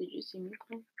 Did you see me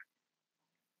play?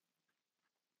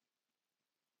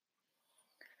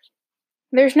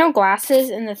 There's no glasses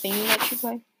in the thingy that you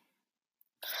play.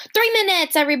 3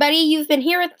 minutes, everybody. You've been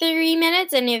here at 3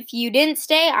 minutes, and if you didn't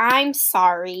stay, I'm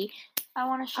sorry. I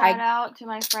want to shout out to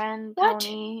my friend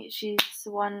Tony. She's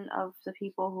one of the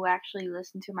people who actually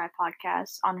listen to my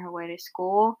podcast on her way to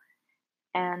school.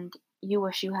 And you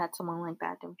wish you had someone like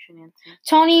that, don't you, Nancy?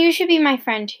 Tony, you should be my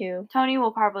friend too. Tony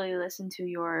will probably listen to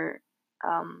your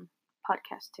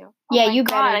podcast too. Yeah, you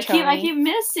better, Tony. I keep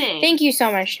missing. Thank you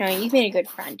so much, Tony. You've been a good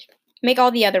friend. Make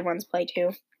all the other ones play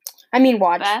too. I mean,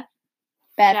 watch.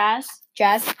 Beth.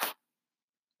 Jazz.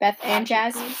 Beth and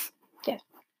Jazz. Yeah.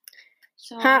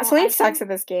 So Celine sucks at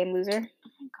this game, loser.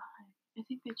 Oh my god. I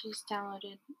think I just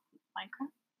downloaded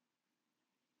Minecraft.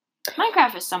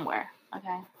 Minecraft is somewhere.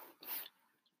 Okay.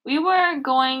 We were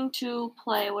going to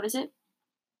play, what is it?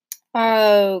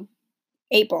 8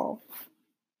 Ball.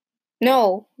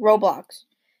 No, Roblox.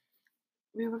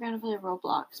 We were going to play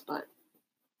Roblox, but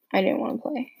I didn't want to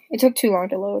play. It took too long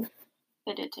to load.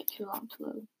 It did take too long to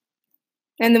load.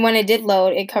 And then when it did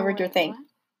load, it covered your thing. What?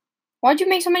 Why'd you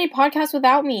make so many podcasts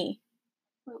without me?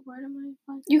 Where did my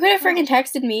podcast You could have freaking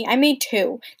texted me. I made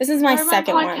 2. This is my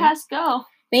second one. Where did my podcast go?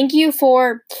 Thank you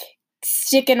for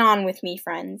sticking on with me,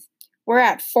 friends. We're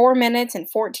at 4 minutes and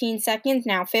 14 seconds,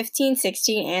 now 15,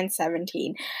 16, and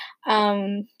 17.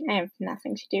 I have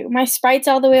nothing to do. My Sprite's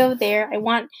all the way over there. I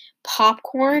want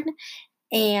popcorn,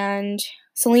 and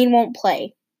Celine won't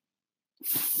play.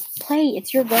 Play,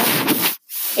 it's your go.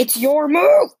 It's your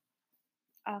move!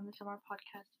 So our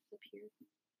podcast disappeared.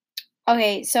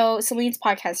 Okay, so Celine's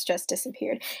podcast just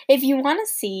disappeared. If you want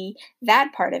to see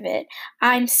that part of it,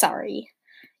 I'm sorry.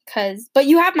 But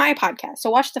you have my podcast,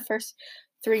 so watch the first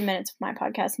 3 minutes of my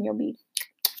podcast and you'll be...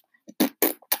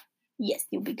 Yes,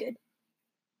 you'll be good.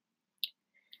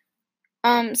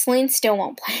 Celine still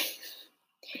won't play.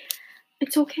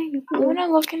 It's okay. I want to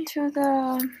look into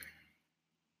the...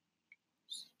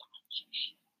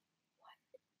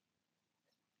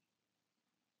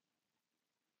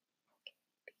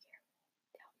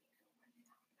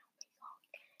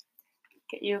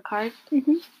 Get you a card?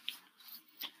 Mm-hmm.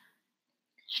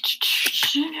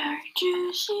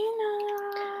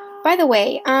 By the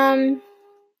way,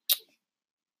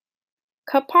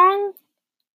 Kapong,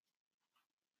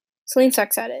 Celine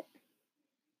sucks at it.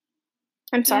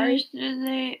 I'm sorry.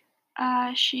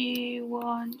 She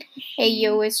won.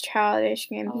 Ayo is childish,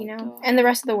 Gambino. And the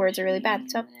rest of the words are really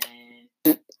bad.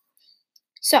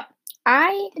 So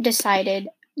I decided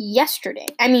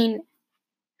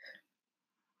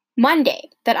Monday,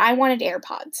 that I wanted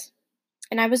AirPods.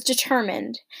 And I was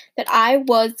determined that I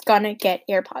was gonna get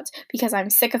AirPods because I'm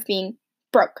sick of being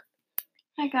broke.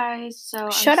 Hi guys. So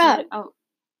Shut up.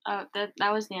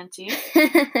 That was Nancy. So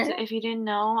if you didn't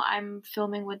know, I'm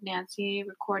filming with Nancy,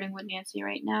 recording with Nancy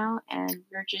right now, and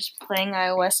we're just playing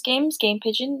iOS games,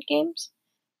 pigeon games.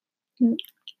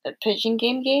 Pigeon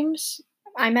games.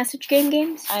 iMessage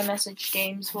games. iMessage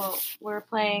games. Well, we're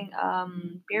playing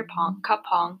beer pong, cup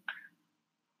pong.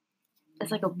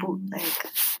 It's like a bootleg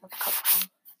of cup pong.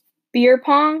 Beer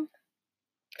pong?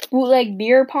 Bootleg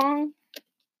beer pong?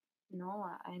 No,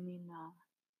 I mean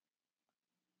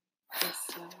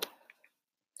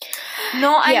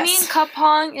No, I mean cup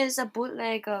pong is a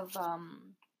bootleg of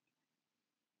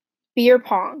beer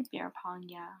pong. Beer pong,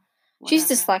 yeah. Whatever. She's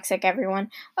dyslexic, everyone.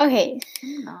 Okay.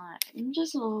 I'm not. I'm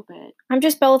just a little bit. I'm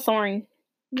just Bella Thorne.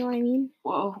 You know what I mean?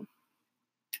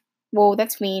 Whoa,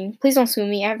 that's mean. Please don't sue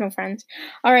me. I have no friends.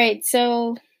 Alright,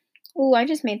 so... Ooh, I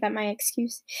just made that my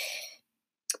excuse.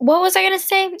 What was I going to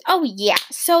say? Oh, yeah.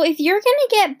 So if you're going to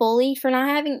get bullied for not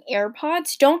having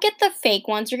AirPods, don't get the fake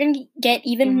ones. You're going to get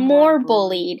even more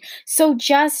bullied. So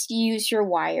just use your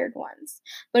wired ones.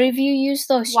 But if you use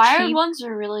those wired ones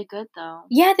are really good, though.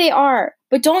 Yeah, they are.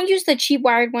 But don't use the cheap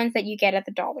wired ones that you get at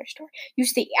the dollar store.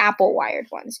 Use the Apple wired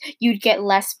ones. You'd get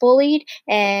less bullied,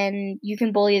 and you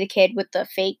can bully the kid with the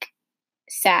fake,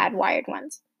 sad wired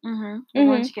ones. Mm-hmm. The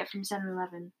ones you get from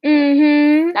 7-Eleven.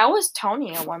 Mm-hmm. That was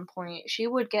Tony at one point. She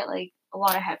would get like a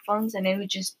lot of headphones and it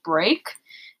would just break.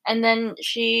 And then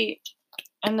she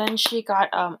got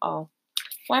oh.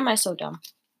 Why am I so dumb?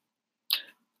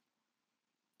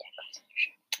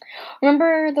 I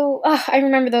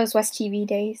remember those West TV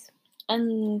days.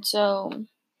 And so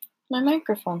my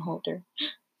microphone holder.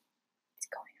 It's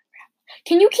going around.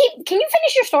 Can you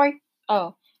finish your story?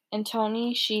 Oh, and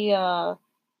Tony, she Hi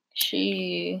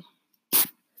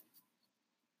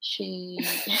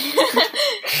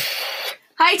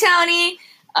Tony.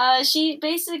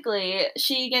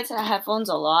 She gets headphones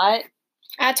a lot.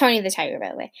 At Tony the Tiger, by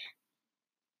the way.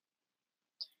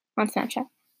 On Snapchat.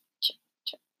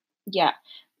 Yeah.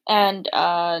 And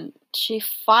she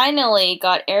finally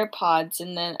got AirPods,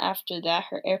 and then after that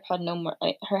her headphone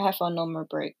no more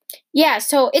break. Yeah,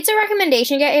 so it's a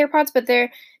recommendation to get AirPods, but they're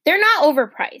not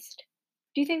overpriced.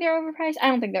 Do you think they're overpriced? I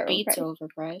don't think they're overpriced. Beats are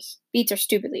overpriced. Beats are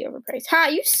stupidly overpriced. Ha,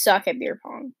 you suck at beer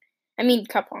pong. I mean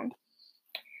cup pong.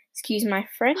 Excuse my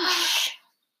French.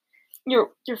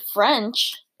 You're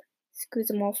French.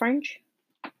 Excuse-moi French.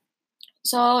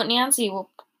 So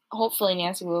hopefully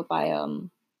Nancy will buy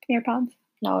AirPods.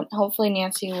 No, hopefully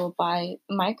Nancy will buy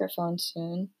a microphone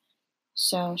soon,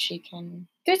 so she can.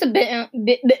 There's a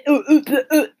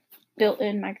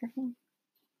built-in microphone.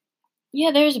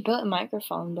 Yeah, there's a built-in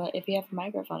microphone, but if you have a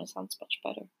microphone, it sounds much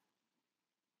better.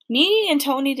 Me and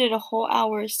Tony did a whole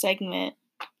hour segment.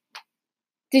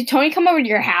 Did Tony come over to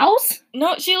your house?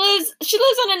 No, she lives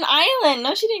on an island.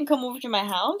 No, she didn't come over to my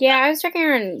house. Yeah, I was checking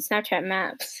her on Snapchat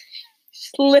maps.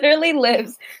 She literally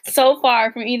lives so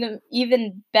far from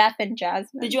even Beth and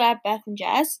Jasmine. Did you add Beth and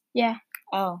Jazz? Yeah.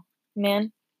 Oh,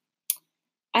 man.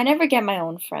 I never get my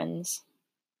own friends.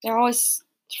 They're always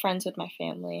friends with my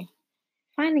family.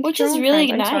 Fine, which is really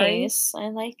nice. I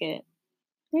like it.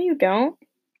 No, you don't.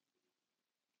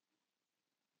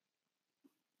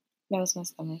 That was my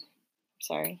stomach.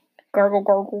 Sorry. Gargle,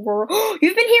 gargle, gargle.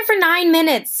 You've been here for 9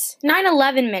 minutes.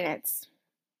 11 minutes.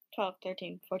 12,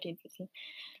 13, 14, 15.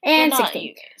 And but 16.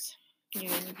 You guys.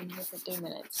 You've only been here for 3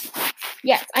 minutes.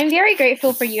 Yes, I'm very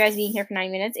grateful for you guys being here for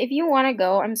 9 minutes. If you want to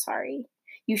go, I'm sorry.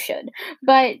 You should.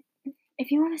 But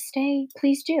if you want to stay,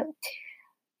 please do.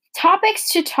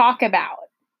 Topics to talk about.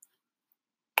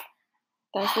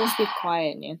 That was supposed to be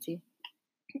quiet, Nancy.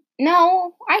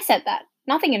 No, I said that.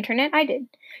 Nothing internet, I did.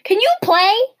 Can you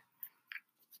play?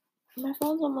 My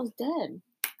phone's almost dead.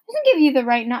 Doesn't give you the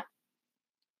right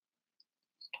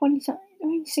 26%.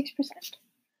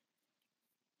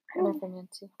 Whatever,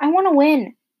 Nancy. I want to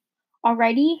win.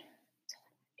 Already?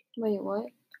 Wait,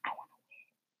 what? I want to win.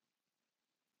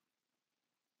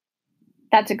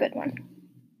 That's a good one.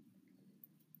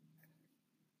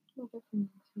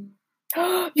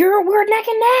 We're neck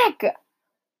and neck.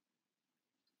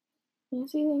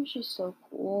 Nancy thinks she's so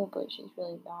cool, but she's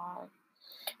really not.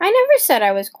 I never said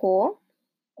I was cool.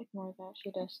 Ignore that.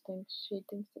 She thinks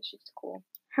that she's cool.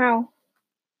 How?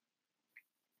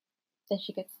 Then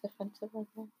she gets defensive like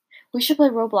that. We should play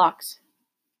Roblox.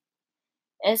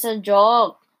 It's a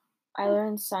joke. I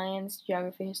learned science,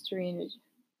 geography, history, and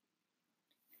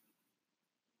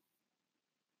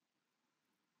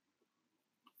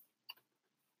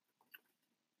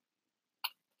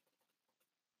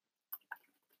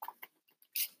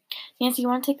Nancy, you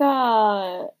want to take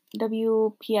a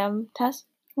WPM test?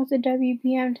 What's a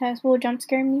WPM test? Will it jump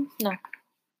scare me? No.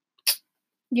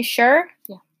 You sure?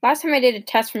 Yeah. Last time I did a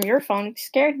test from your phone, it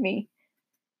scared me.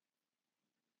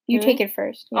 You really? take it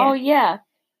first. Yeah. Oh, yeah.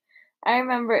 I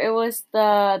remember it was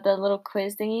the little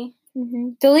quiz thingy.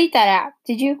 Mm-hmm. Delete that app.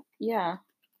 Did you? Yeah.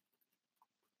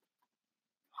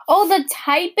 Oh, the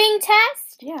typing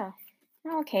test? Yeah.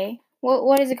 Okay.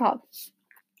 What is it called?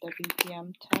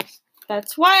 WPM test.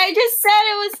 That's why I just said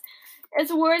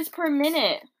it's words per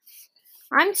minute.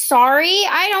 I'm sorry.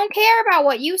 I don't care about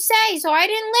what you say, so I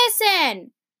didn't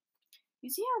listen. You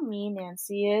see how mean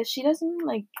Nancy is? She doesn't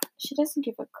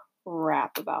give a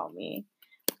crap about me.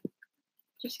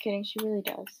 Just kidding, she really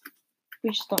does. We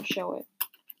just don't show it.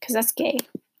 Because that's gay.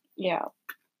 Yeah.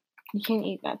 You can't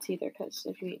eat nuts either, because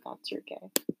if you eat nuts, you're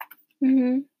gay.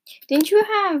 Mm-hmm. Didn't you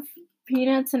have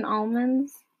peanuts and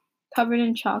almonds covered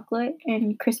in chocolate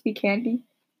and crispy candy?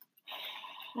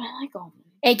 I like almonds.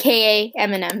 AKA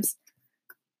M&M's.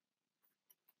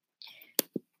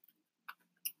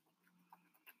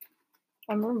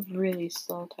 I'm a really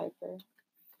slow typer.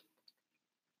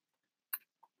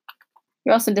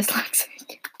 You're also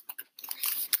dyslexic.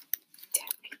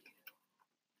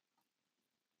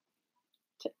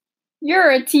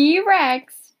 You're a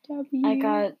T-Rex. I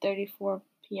got 34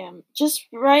 p.m. Just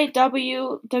write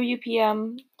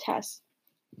WPM test.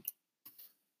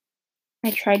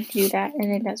 I tried to do that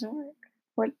and it doesn't work.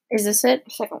 What is this it?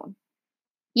 The second one.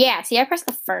 Yeah, see I pressed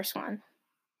the first one.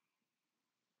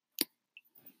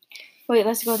 Wait,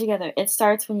 let's go together. It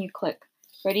starts when you click.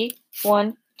 Ready?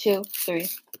 1, 2, 3.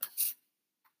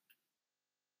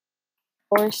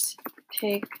 Horse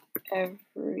take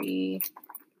everything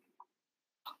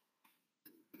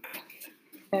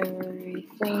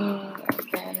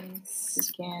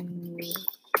again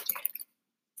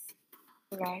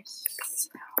rest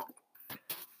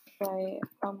right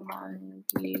among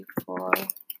before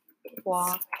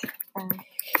walk and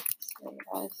say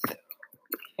us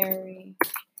carry.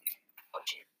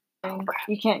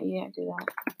 You can't do that.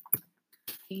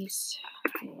 Peace.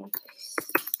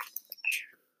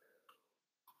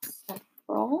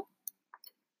 Several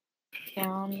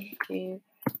down gave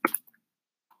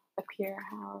appear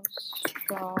house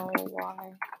draw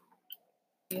why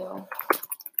feel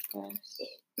yes.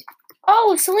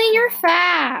 Oh, Celine, you're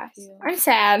fast. I'm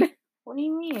sad. What do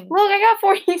you mean? Look, I got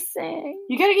 46.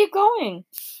 You gotta keep going.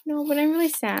 No, but I'm really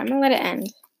sad. I'm gonna let it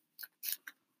end.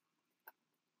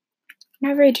 I'm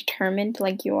not very determined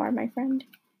like you are, my friend.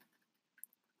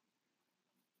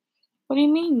 What do you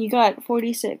mean? You got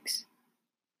 46.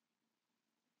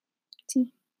 See?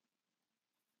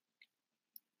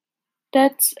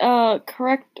 That's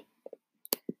correct.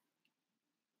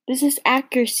 This is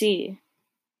accuracy.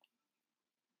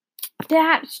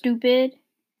 That stupid.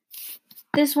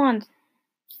 This one.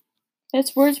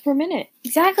 That's words per minute.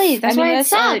 Exactly. That's why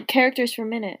it's that's characters per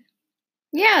minute.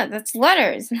 Yeah, that's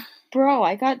letters. Bro,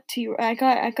 I got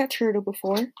turtle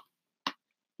before.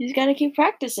 You just gotta keep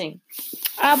practicing.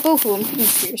 Boo-hoo. I'm taking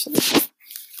seriously.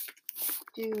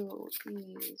 Do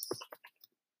these.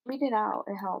 Read it out.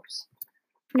 It helps.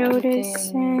 Notice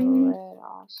and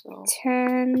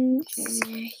tense.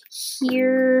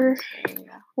 Here.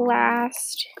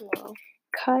 Last.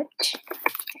 Cut.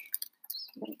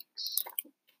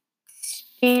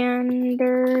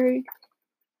 Standard.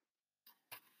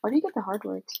 Why do you get the hard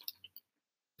words?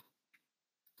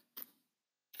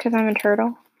 Because I'm a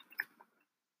turtle.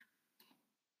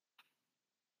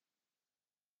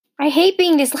 I hate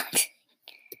being dyslexic.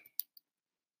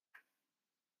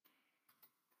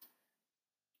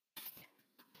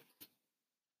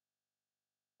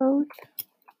 Both.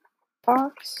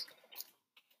 Box.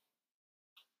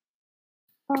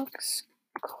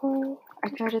 Call. I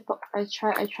try to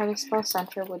spell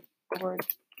center with the word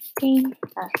Game.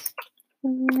 S.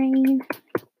 Rain.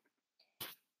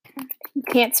 You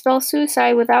can't spell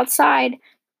suicide without side.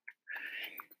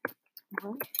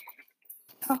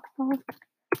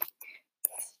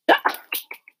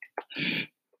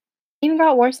 Even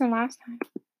got worse than last time. I'm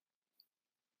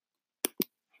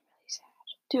really sad.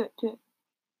 Do it.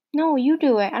 No, you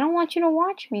do it. I don't want you to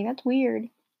watch me. That's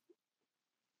weird.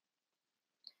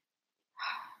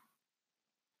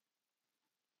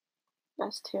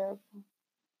 That's terrible.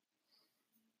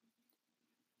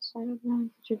 Sign up now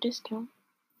and get your discount.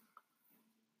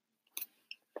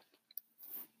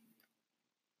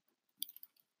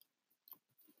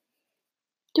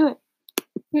 Do it.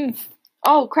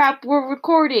 Oh crap, we're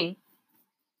recording.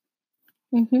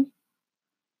 25.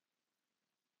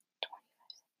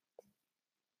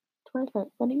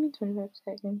 What do you mean 25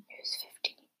 seconds? It was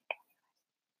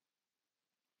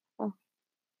 15.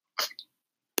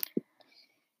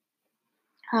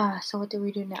 Oh. So what do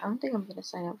we do now? I don't think I'm gonna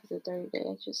sign up for the 30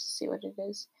 days just to see what it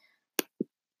is.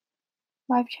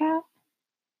 Live chat?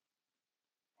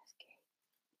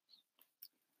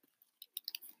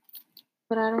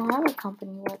 But I don't have a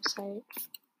company website.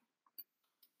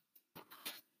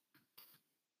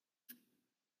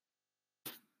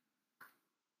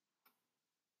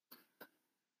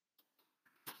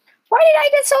 Why did I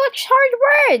get so much hard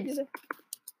words?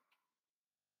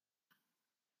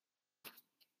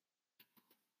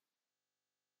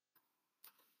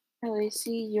 Really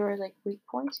see your weak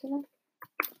points,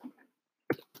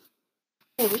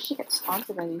 Hey, we should get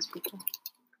sponsored by these people.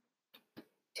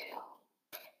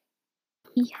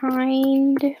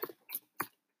 Behind.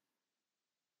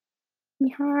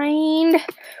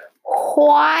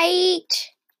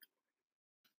 White.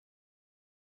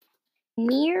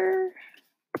 Near.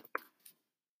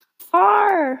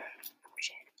 Far.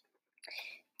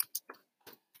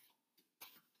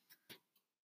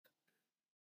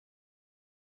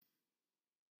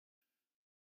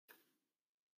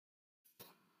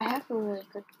 I have a really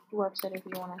good website if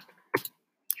you want to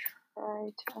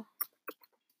try to.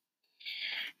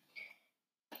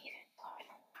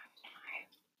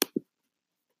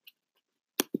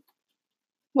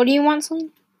 What do you want,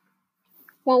 Celine?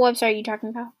 What website are you talking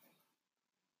about?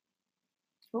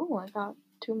 Oh, I got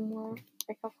 4 more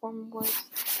words.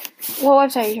 What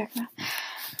website are you talking about?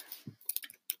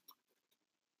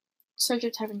 Search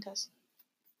your typing test.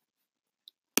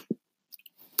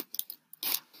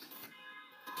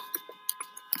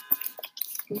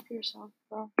 Speak for yourself,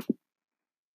 bro.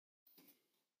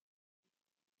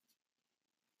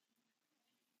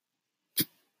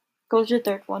 Go to your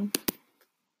third one.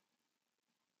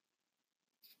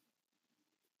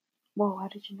 Whoa, how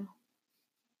did you know?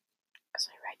 Because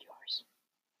I read yours.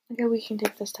 Okay, we can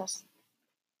take this test.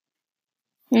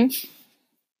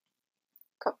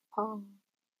 Kapong.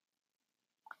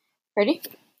 Ready?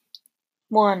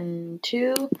 1,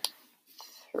 2,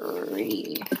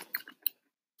 3.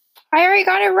 I already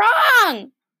got it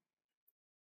wrong!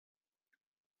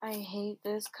 I hate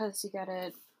this because you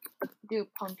gotta do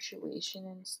punctuation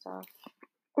and stuff.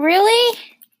 Really?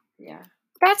 Yeah.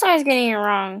 That's why I was getting it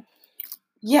wrong.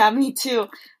 Yeah, me too.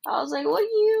 I was like, what do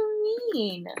you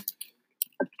mean?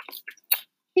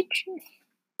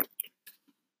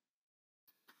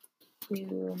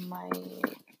 You might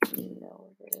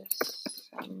notice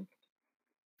some.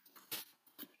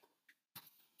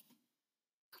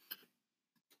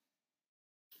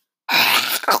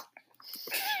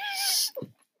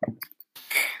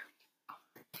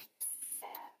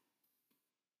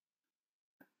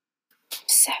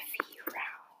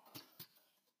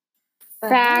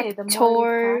 Hey, the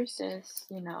more you factors, practice,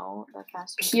 the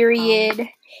faster period, you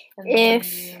become, and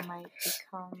if then you might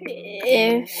become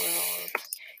if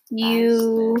the world's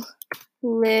you fastest.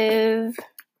 live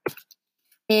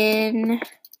in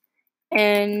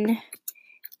an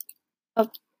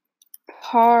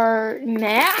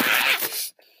apartment.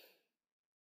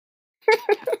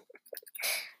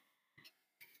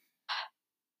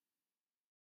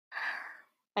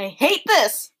 I hate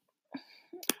this! I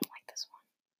don't like this one.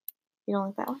 You don't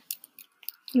like that one?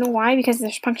 You know why? Because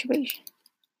there's punctuation.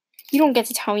 You don't get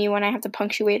to tell me when I have to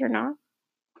punctuate or not.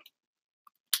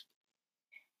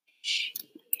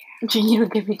 You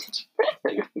don't give me to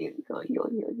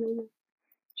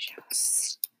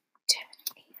Just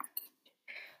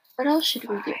what else should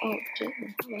we do? Oh,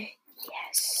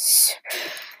 yes.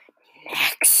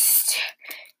 Next.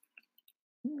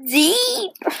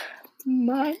 Deep.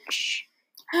 Much.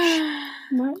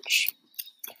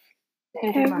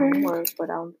 Ever. Words, but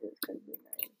I don't think it's gonna be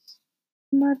nice.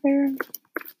 Mother.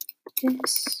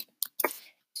 This.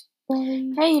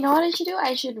 Hey, you know what I should do?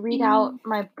 I should read out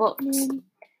my books.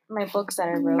 My books that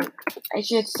I wrote. I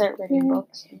should start reading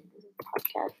books.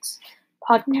 Podcasts.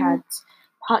 Podcasts.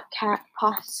 My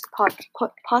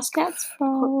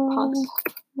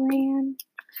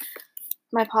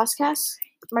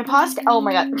podcast. Oh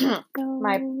my god.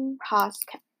 My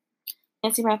podcast.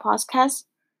 Nancy, my podcast.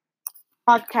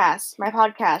 Podcast. My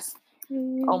podcast.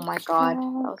 Oh my god, that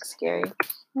was scary.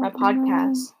 My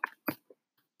podcast.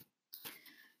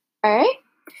 Alright?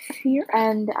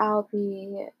 And there'll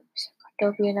be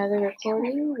another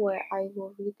recording where I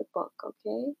will read the book,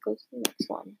 okay? Go to the next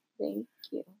one. Thank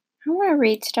you. I want to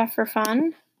read stuff for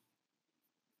fun.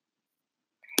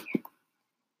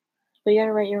 But you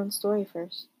gotta write your own story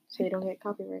first, so you don't get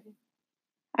copyrighted.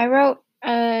 I wrote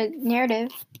a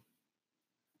narrative.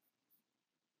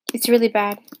 It's really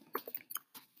bad.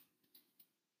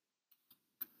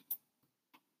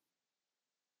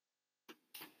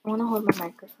 I want to hold my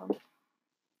microphone.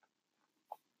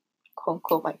 Quote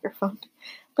unquote microphone.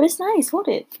 But it's nice, hold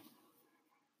it.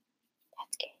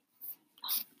 That's gay.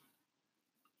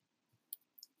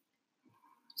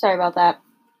 Sorry about that.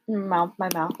 My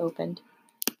mouth opened.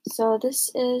 So this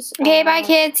is... Okay, bye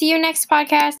kids. See you next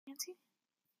podcast. Nancy?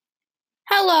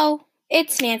 Hello,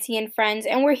 it's Nancy and friends,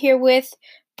 and we're here with...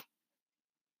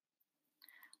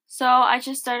 So I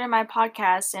just started my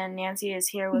podcast, and Nancy is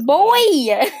here with Boy!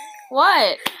 me.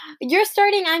 What? You're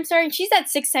starting, I'm starting. She's at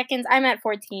 6 seconds. I'm at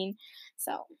 14.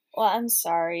 So... Well, I'm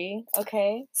sorry.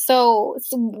 Okay. So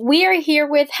we are here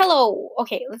with... Hello.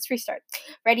 Okay, let's restart.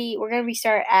 Ready? We're going to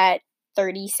restart at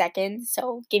 30 seconds.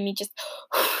 So give me just...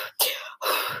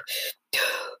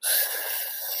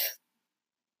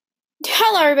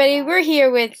 Hello, everybody. We're here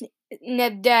with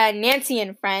Nancy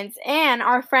and friends, and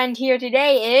our friend here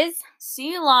today is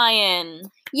Sealine.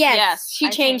 Yes, she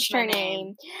changed her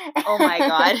name. Oh my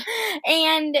god!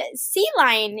 And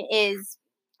Sealine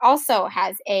also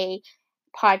has a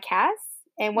podcast,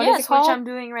 and what is it called? Which I'm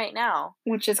doing right now.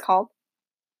 Which is called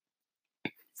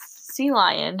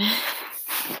Sealine.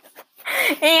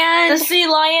 And the Sea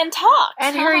Lion talks.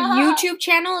 And her YouTube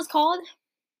channel is called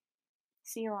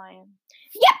Sealine.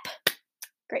 Yep.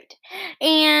 Great.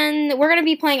 And we're gonna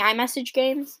be playing iMessage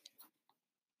games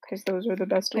because those are the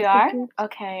best. We are?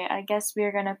 Okay, I guess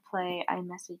we're gonna play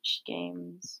iMessage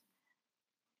games.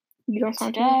 You don't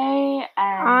sound today.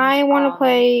 And I want to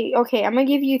play. Okay, I'm gonna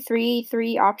give you three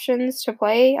options to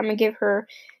play. I'm gonna give her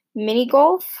mini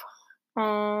golf,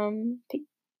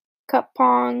 cup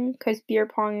pong, because beer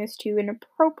pong is too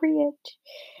inappropriate.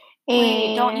 And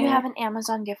wait, don't you have an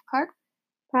Amazon gift card?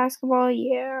 Basketball,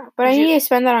 yeah, but I need to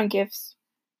spend that on gifts.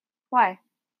 Why?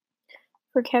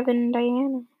 For Kevin and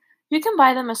Diana. You can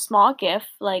buy them a small gift,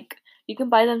 like you can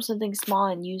buy them something small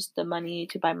and use the money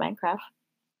to buy Minecraft.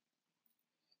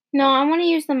 No, I want to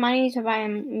use the money to buy a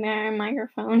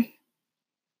microphone.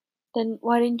 Then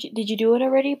why didn't you? Did you do it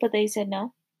already? But they said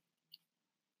no.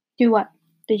 Do what?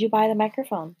 Did you buy the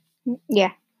microphone?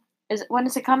 Yeah. When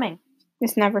is it coming?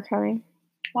 It's never coming.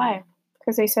 Why?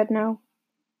 Because they said no.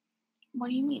 What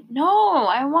do you mean? No,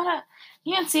 I wanna,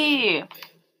 Nancy.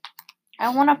 I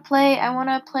wanna play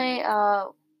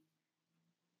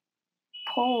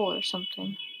pole or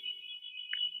something.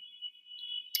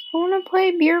 I want to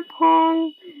play beer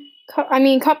pong. Cup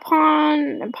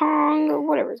pong,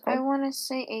 whatever it's called. I want to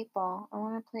say 8-ball. I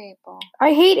want to play 8-ball.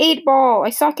 I hate 8-ball. I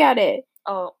suck at it.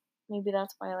 Oh, maybe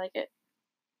that's why I like it.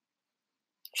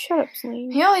 Shut up,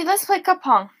 Celine. Yo, let's play cup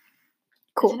pong.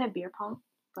 Cool. Isn't it beer pong?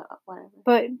 But whatever.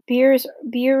 But beer is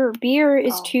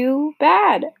too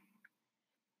bad.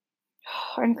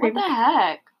 What the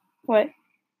heck? What?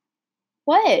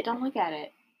 Don't look at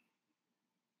it.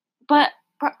 But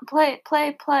play.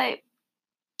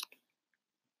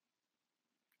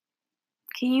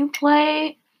 Can you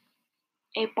play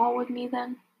 8-ball with me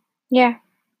then? Yeah.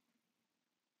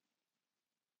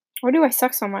 Why do I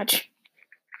suck so much?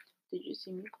 Did you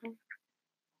see me play?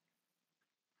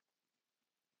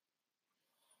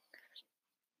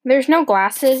 There's no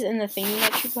glasses in the thingy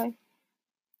that you play.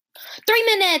 3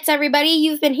 minutes, everybody.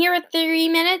 You've been here at 3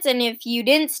 minutes, and if you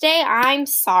didn't stay, I'm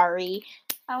sorry.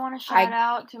 I want to shout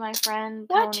out to my friend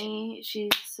Tony.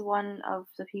 She's one of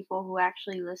the people who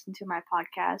actually listened to my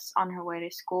podcast on her way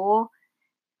to school.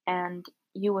 And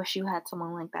you wish you had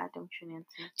someone like that, don't you,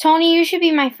 Nancy? Tony, you should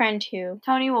be my friend too.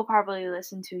 Tony will probably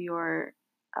listen to your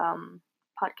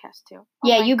podcast too.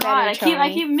 Yeah, you better, Tony.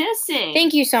 I keep missing.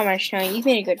 Thank you so much, Tony. You've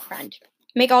been a good friend.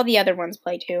 Make all the other ones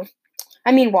play too.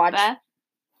 I mean, watch.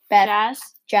 Beth.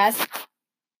 Jazz.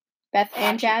 Beth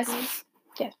and Jazz. Please.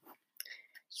 Yeah.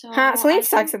 So Celine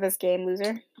sucks at this game, loser.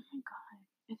 Oh my god.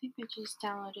 I think I just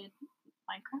downloaded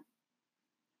Minecraft.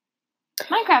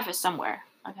 Minecraft is somewhere.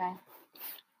 Okay.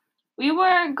 We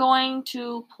were going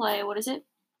to play, what is it?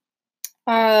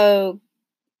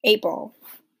 8-ball.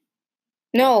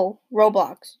 No,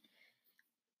 Roblox.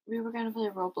 We were going to play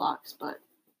Roblox, but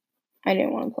I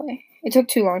didn't want to play. It took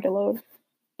too long to load.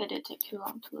 It did take too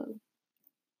long to load.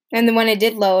 And then when it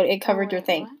did load, it covered your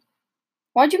thing. What?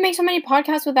 Why'd you make so many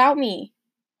podcasts without me?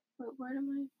 Where did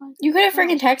my podcast You could have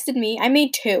freaking texted me. I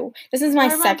made 2. This is my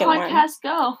second one. Where did my podcast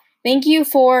go? Thank you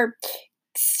for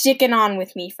sticking on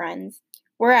with me, friends.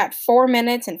 We're at 4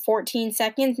 minutes and 14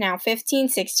 seconds, now 15,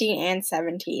 16, and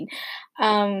 17.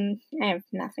 I have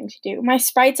nothing to do. My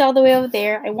Sprite's all the way over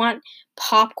there. I want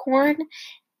popcorn,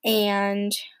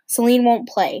 and Celine won't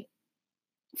play.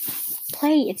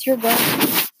 Play. It's your go.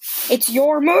 It's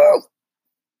your move.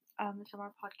 So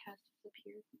our podcast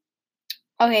disappeared.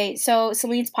 Okay, so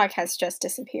Celine's podcast just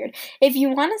disappeared. If you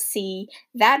want to see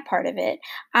that part of it,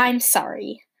 I'm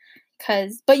sorry.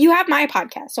 But you have my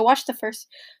podcast, so watch the first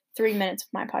 3 minutes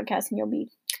of my podcast and you'll be...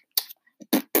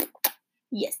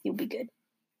 Yes, you'll be good.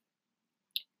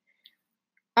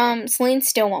 Celine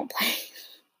still won't play.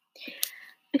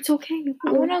 It's okay.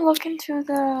 I want to look into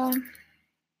the...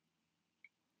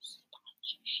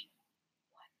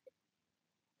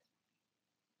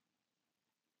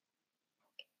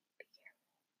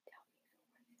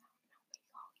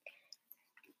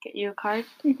 Get you a card?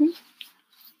 Mm-hmm.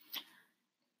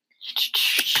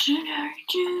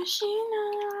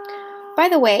 By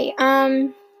the way,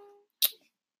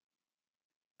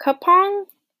 cup pong?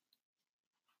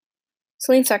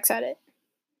 Celine sucks at it.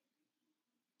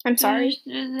 I'm sorry.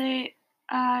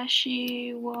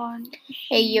 She won.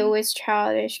 Ayo is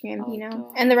childish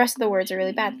Gambino. And the rest of the words are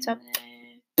really bad.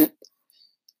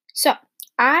 So,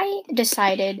 I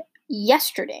decided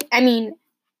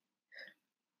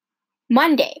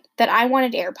Monday, that I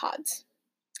wanted AirPods.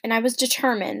 And I was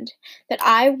determined that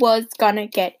I was gonna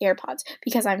get AirPods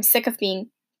because I'm sick of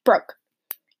being broke.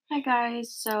 Hi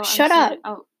guys. So shut up.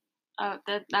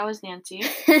 That was Nancy. So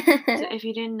if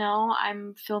you didn't know,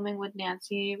 I'm filming with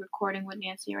Nancy, recording with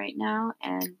Nancy right now,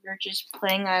 and we're just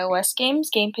playing iOS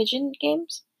games, pigeon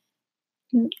games.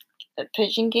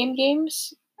 Pigeon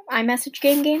games. iMessage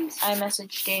games.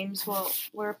 iMessage games. Well,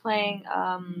 we're playing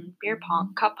beer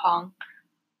pong, cup pong.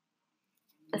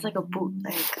 It's like a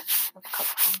bootleg of cup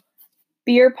pong.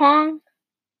 Beer pong?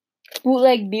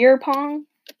 Bootleg beer pong?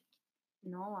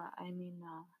 No, I mean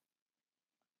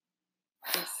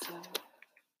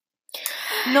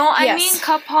I mean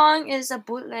cup pong is a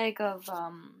bootleg of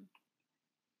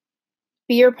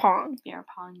beer pong. Beer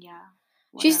pong, yeah.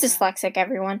 Whatever. She's dyslexic,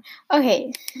 everyone.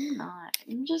 Okay. I'm not.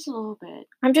 I'm just a little bit.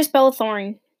 I'm just Bella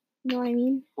Thorne. You know what I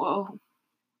mean?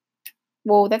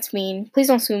 Whoa, that's mean. Please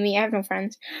don't sue me. I have no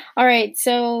friends. Alright,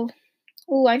 so...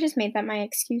 Ooh, I just made that my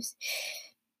excuse.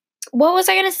 What was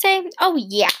I going to say? Oh,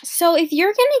 yeah. So if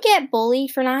you're going to get bullied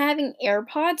for not having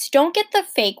AirPods, don't get the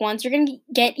fake ones. You're going to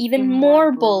get even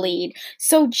more bullied.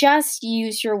 So just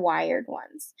use your wired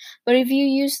ones. But if you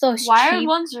use those wired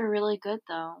ones are really good,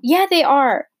 though. Yeah, they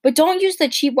are. But don't use the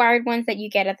cheap wired ones that you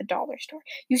get at the dollar store.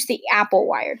 Use the Apple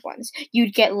wired ones.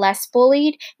 You'd get less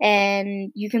bullied,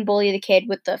 and you can bully the kid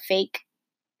with the fake,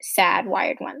 sad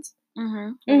wired ones.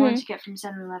 Mm-hmm. The ones you get from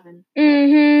 7-Eleven.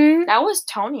 Mm-hmm. That was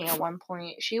Tony at one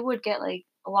point. She would get like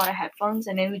a lot of headphones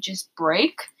and it would just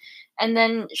break. And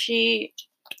then she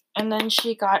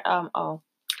got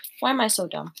why am I so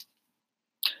dumb?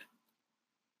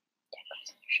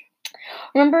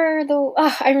 I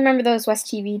remember those West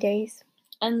TV days.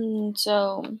 And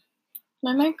so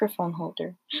my microphone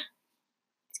holder.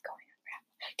 It's going on.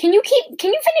 Can you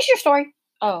finish your story?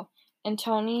 Oh, and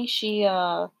Tony, she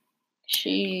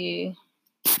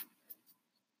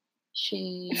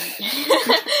She.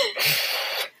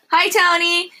 Hi,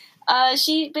 Tony.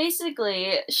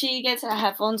 She gets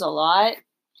headphones a lot.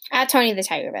 Tony the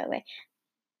Tiger, by the way.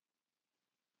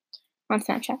 On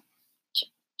Snapchat.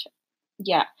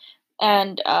 Yeah.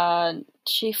 And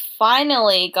she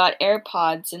finally got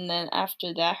AirPods, and then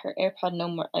after that, her headphone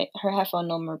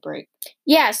no more break.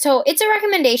 Yeah, so it's a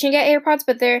recommendation to get AirPods,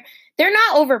 but they're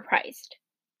not overpriced.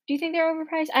 Do you think they're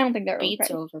overpriced? I don't think they're Beats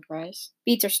overpriced. are overpriced.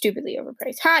 Beats are stupidly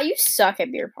overpriced. Ha! You suck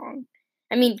at beer pong.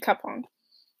 I mean cup pong.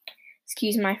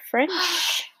 Excuse my French.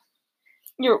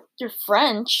 You're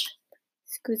French.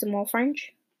 Excuse my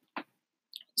French.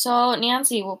 So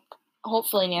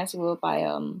hopefully Nancy will buy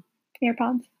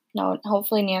AirPods. No,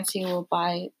 hopefully Nancy will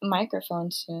buy a microphone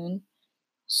soon,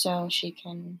 so she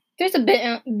can. There's a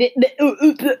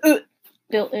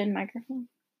built-in microphone.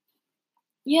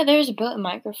 Yeah, there's a built-in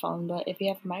microphone, but if you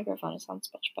have a microphone, it sounds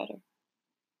much better.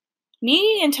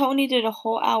 Me and Tony did a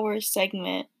whole hour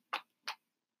segment.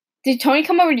 Did Tony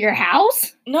come over to your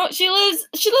house? No, she lives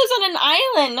on an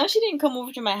island. No, she didn't come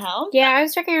over to my house. Yeah, I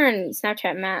was checking her on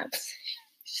Snapchat maps.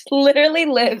 She literally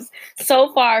lives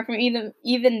so far from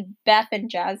even Beth and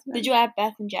Jasmine. Did you have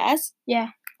Beth and Jazz?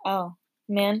 Yeah. Oh,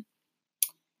 man.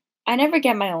 I never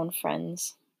get my own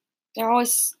friends. They're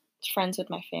always friends with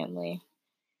my family.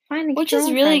 Fine, which is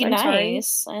really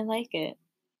nice. I like it.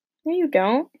 No, you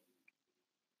don't.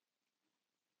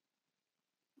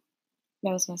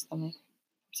 That was my stomach.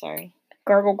 Sorry.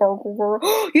 Gargle, gargle,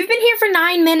 gargle. You've been here for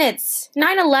 9 minutes.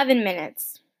 11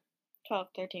 minutes. 12,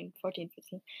 13, 14,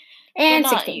 15. And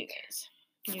not 16. You guys.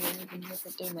 You guys have been here for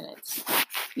 3 minutes.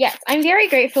 Yes, I'm very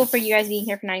grateful for you guys being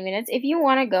here for 9 minutes. If you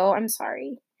want to go, I'm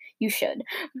sorry. You should.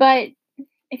 But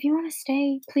if you want to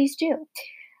stay, please do.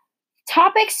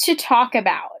 Topics to talk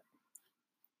about.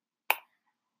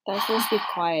 That was supposed to be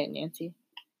quiet, Nancy.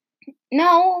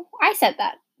 No, I said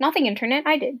that. Not the internet.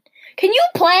 I did. Can you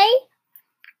play?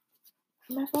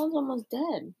 My phone's almost dead.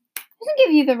 Doesn't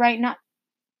give you the right 26%.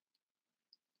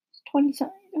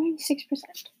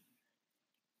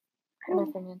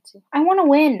 Nancy. I want to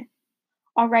win.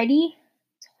 Already?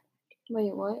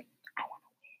 Wait, what? I want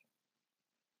to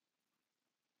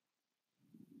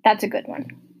win. That's a good one.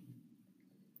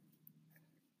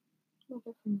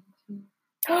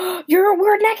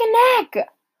 We're neck and neck.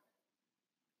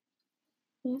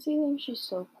 Nancy thinks she's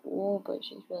so cool, but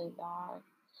she's really not.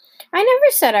 I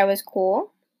never said I was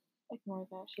cool. Ignore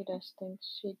that. She thinks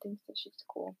that she's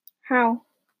cool. How?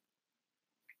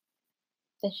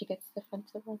 Then she gets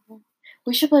defensive like that.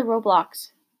 We should play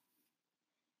Roblox.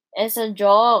 It's a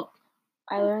joke.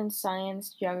 I learned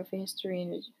science, geography, history,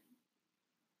 and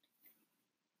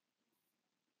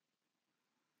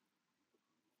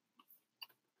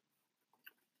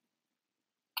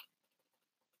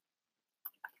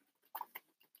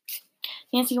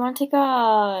Nancy, you want to take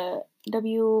a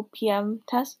WPM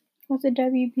test? What's a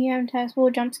WPM test? Will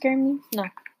it jump scare me? No.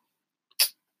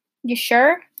 You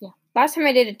sure? Yeah. Last time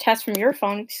I did a test from your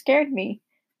phone, it scared me.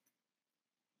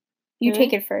 You really?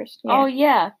 Take it first. Yeah. Oh,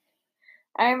 yeah.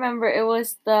 I remember it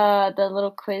was the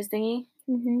little quiz thingy.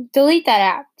 Mm-hmm. Delete that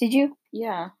app. Did you?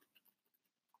 Yeah.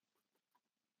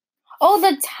 Oh,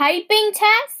 the typing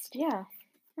test? Yeah.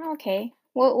 Okay.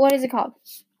 What is it called?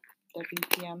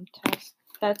 WPM test.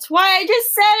 That's why I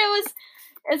just said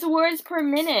it's words per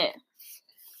minute.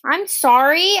 I'm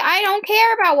sorry. I don't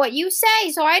care about what you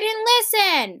say, so I didn't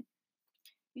listen.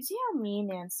 You see how mean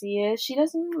Nancy is? She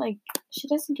doesn't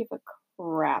give a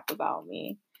crap about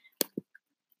me.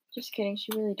 Just kidding,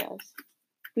 she really does.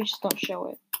 We just don't show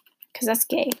it. Because that's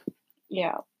gay.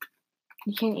 Yeah.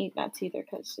 You can't eat nuts either,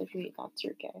 because if you eat nuts,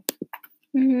 you're gay.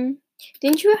 Mm-hmm.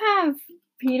 Didn't you have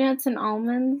peanuts and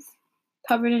almonds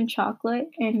covered in chocolate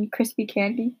and crispy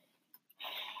candy?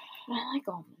 I like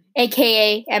almonds.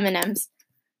 AKA M&M's.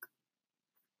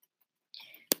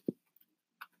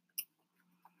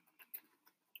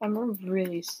 I'm a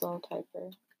really slow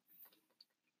typer.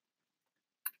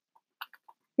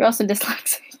 You're also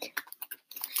dyslexic.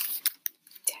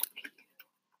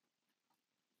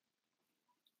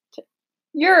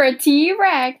 You're a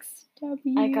T-Rex.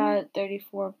 I got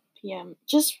 34 p.m.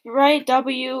 Just write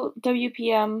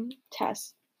WPM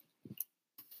test.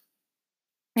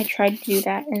 I tried to do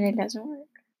that and it doesn't work.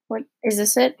 What is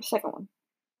this? It? Second one.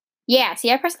 Yeah.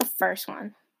 See, I pressed the first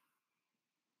one.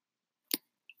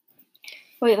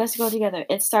 Wait, let's go together.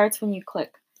 It starts when you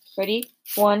click. Ready?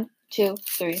 1, 2,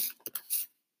 3.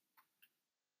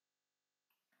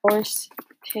 Force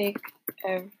take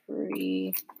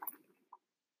everything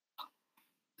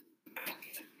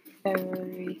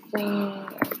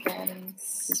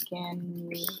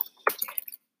again.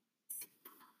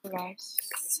 Relax.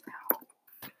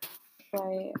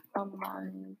 Right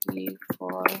among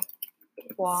before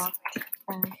walked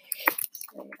and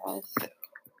say as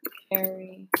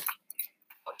carry.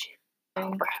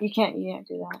 You can't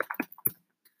do that.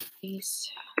 These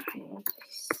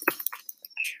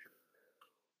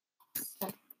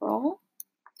several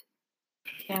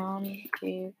down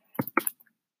gave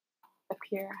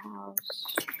appear house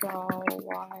draw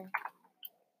why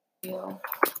feel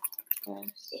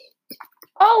yes.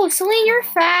 Oh, Celine, you're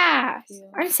fast.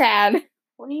 I'm sad.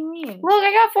 What do you mean? Look,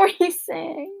 I got 46.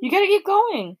 You gotta keep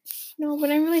going. No, but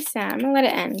I'm really sad. I'm gonna let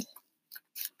it end.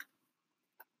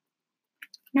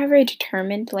 I'm not very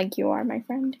determined like you are, my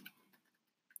friend.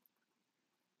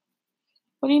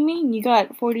 What do you mean? You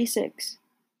got 46.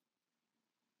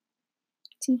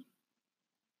 See?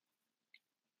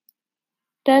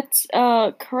 That's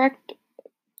correct.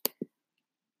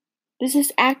 This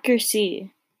is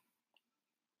accuracy.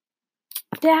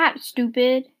 That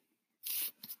stupid.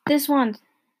 This one.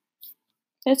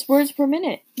 That's words per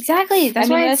minute. Exactly. That's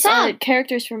why it's not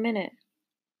characters per minute.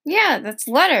 Yeah, that's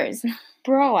letters.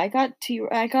 Bro, I got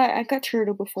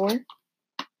turtle before.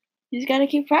 You just gotta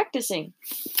keep practicing.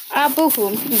 Boo-hoo.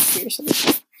 I'm taking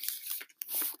seriously.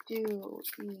 Do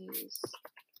these.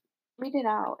 Read it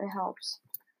out. It helps.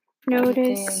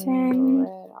 Notice and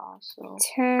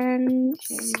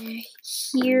tense.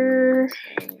 Here.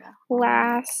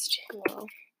 Last.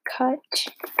 Cut.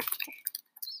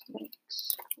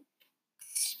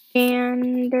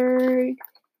 Standard.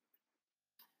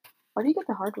 Why do you get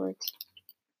the hard words?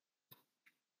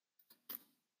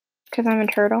 Because I'm a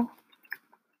turtle.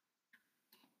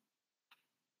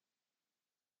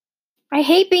 I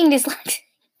hate being dyslexic.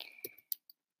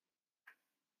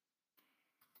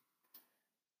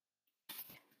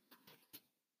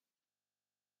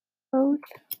 Both.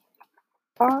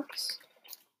 Box.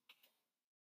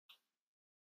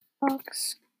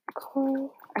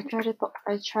 Call. I try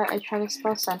to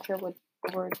spell center with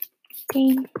the word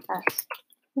Game. S.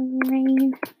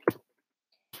 Rain.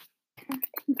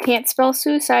 You can't spell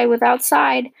suicide without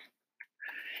side.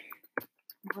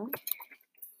 What?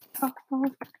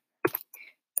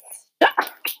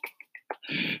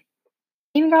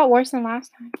 Even got worse than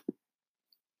last time.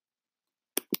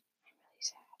 I'm really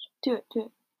sad. Do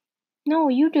it. No,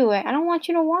 you do it. I don't want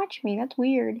you to watch me. That's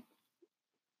weird.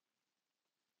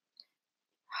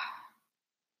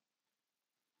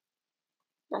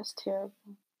 That's terrible.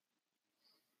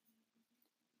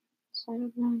 So I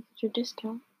don't know. Get your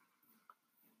discount.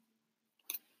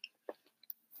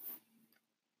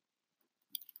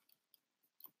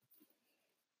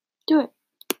 Do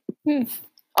it.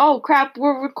 Oh crap!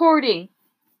 We're recording.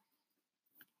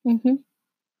 25.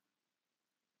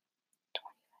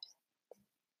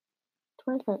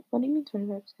 What do you mean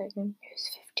 25 seconds? It was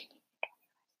 15.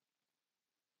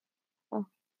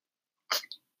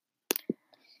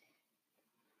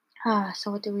 So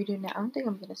what do we do now? I don't think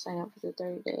I'm gonna sign up for the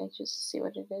 30 days just to see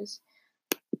what it is.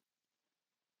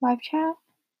 Live chat?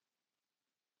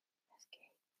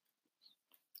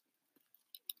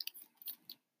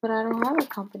 But I don't have a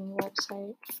company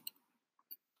website.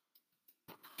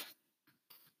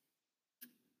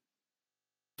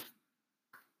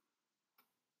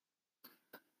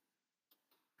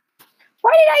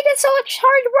 Why did I get so much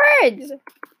hard words?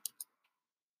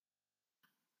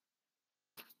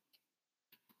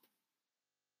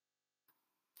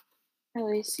 Oh,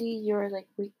 they see your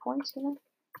weak points, you know?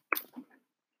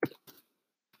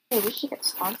 Hey, we should get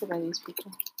sponsored by these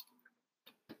people.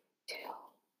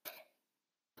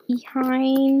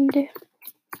 Behind.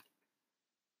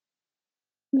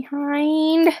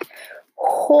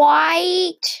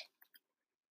 White.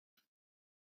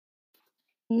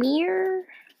 Near.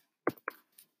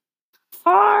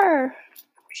 Far.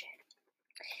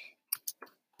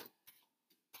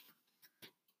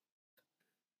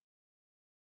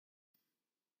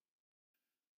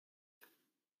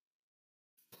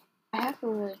 I have a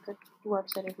really good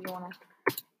website if you want to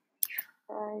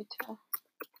try to.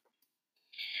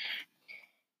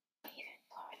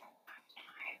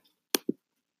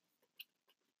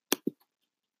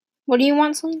 What do you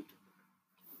want, Celine?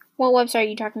 What website are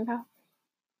you talking about?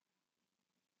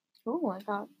 Oh, I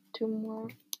got 2 more.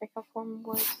 I got 4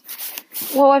 more words.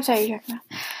 What website are you talking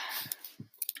about?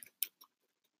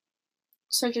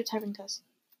 Search your typing test.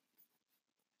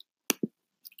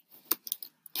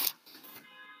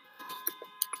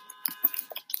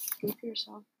 Speak for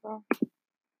yourself, bro.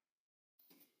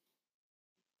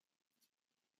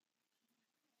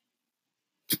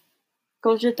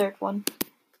 Go to the 3rd one.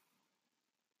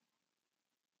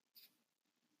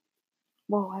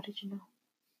 Whoa, how did you know?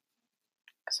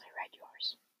 Because I read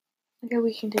yours. Okay,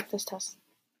 we can take this test.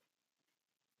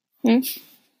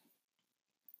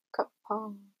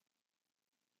 pong.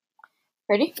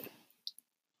 Ready?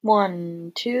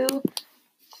 1, 2,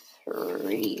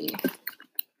 3.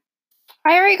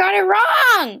 I already got it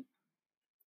wrong!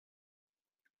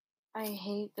 I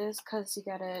hate this because you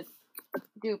gotta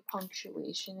do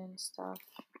punctuation and stuff.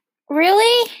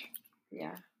 Really?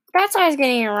 Yeah. That's why I was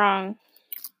getting it wrong.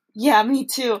 Yeah, me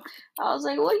too. I was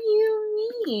like, what do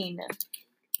you mean?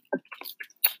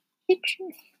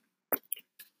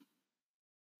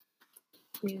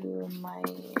 You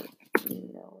might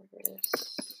know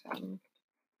this.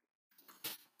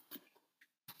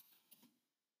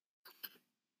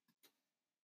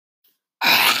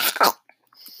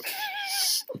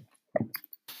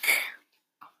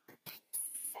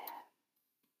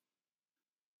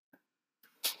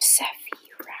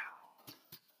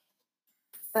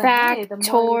 But hey, the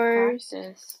more you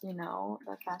practice,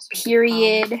 the faster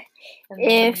Period.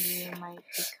 If you might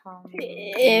become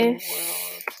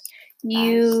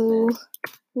you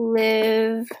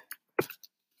live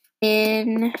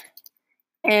in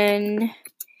an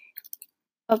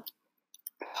apartment.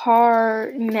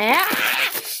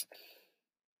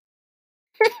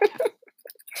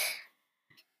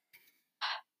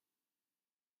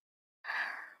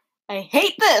 I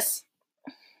hate this.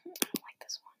 I don't like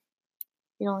this one.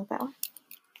 You don't like that one?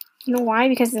 You know why?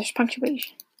 Because there's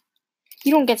punctuation.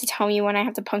 You don't get to tell me when I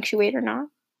have to punctuate or not.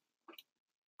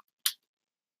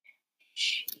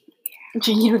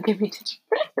 You don't give me to.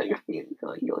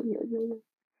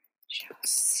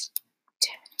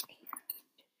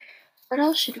 What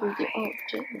else should we do? Oh,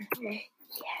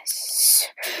 yes.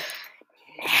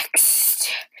 Next.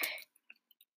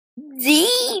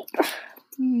 Deep.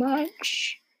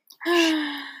 Much.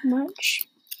 I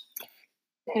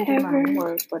do my own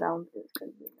work, but I don't think it's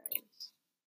gonna be nice.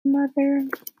 Mother.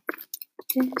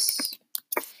 This.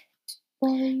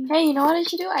 Hey, you know what I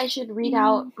should do? I should read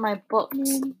out my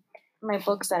books. My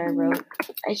books that I wrote.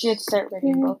 I should start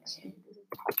reading books.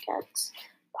 Podcasts.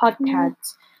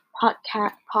 My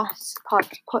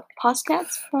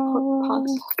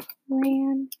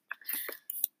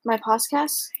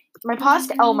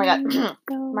podcast. Oh my god.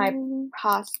 My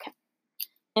podcast.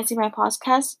 Nancy, my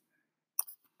podcast.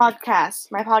 My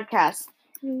podcast.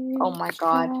 Oh my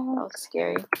god. That was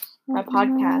scary. My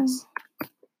podcast.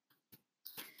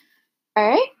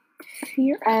 Alright?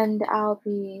 And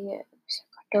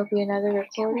there'll be another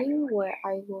recording where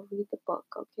I will read the book,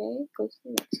 okay? Go to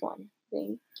the next one.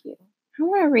 Thank you. I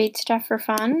want to read stuff for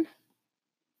fun.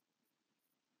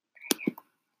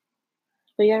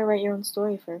 But you gotta write your own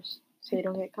story first, so you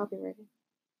don't get copyrighted.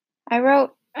 I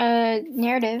wrote a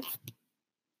narrative.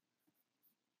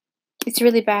 It's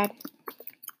really bad.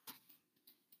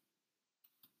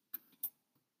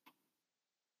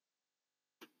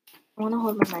 I want to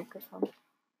hold my microphone.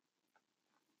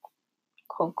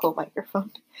 Quote unquote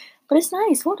microphone. But it's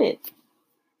nice, hold it.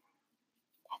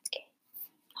 That's gay.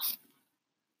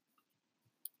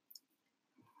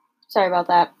 Sorry about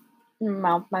that.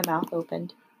 My mouth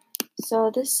opened.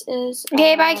 So this is...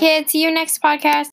 Okay, bye kids. See you next podcast.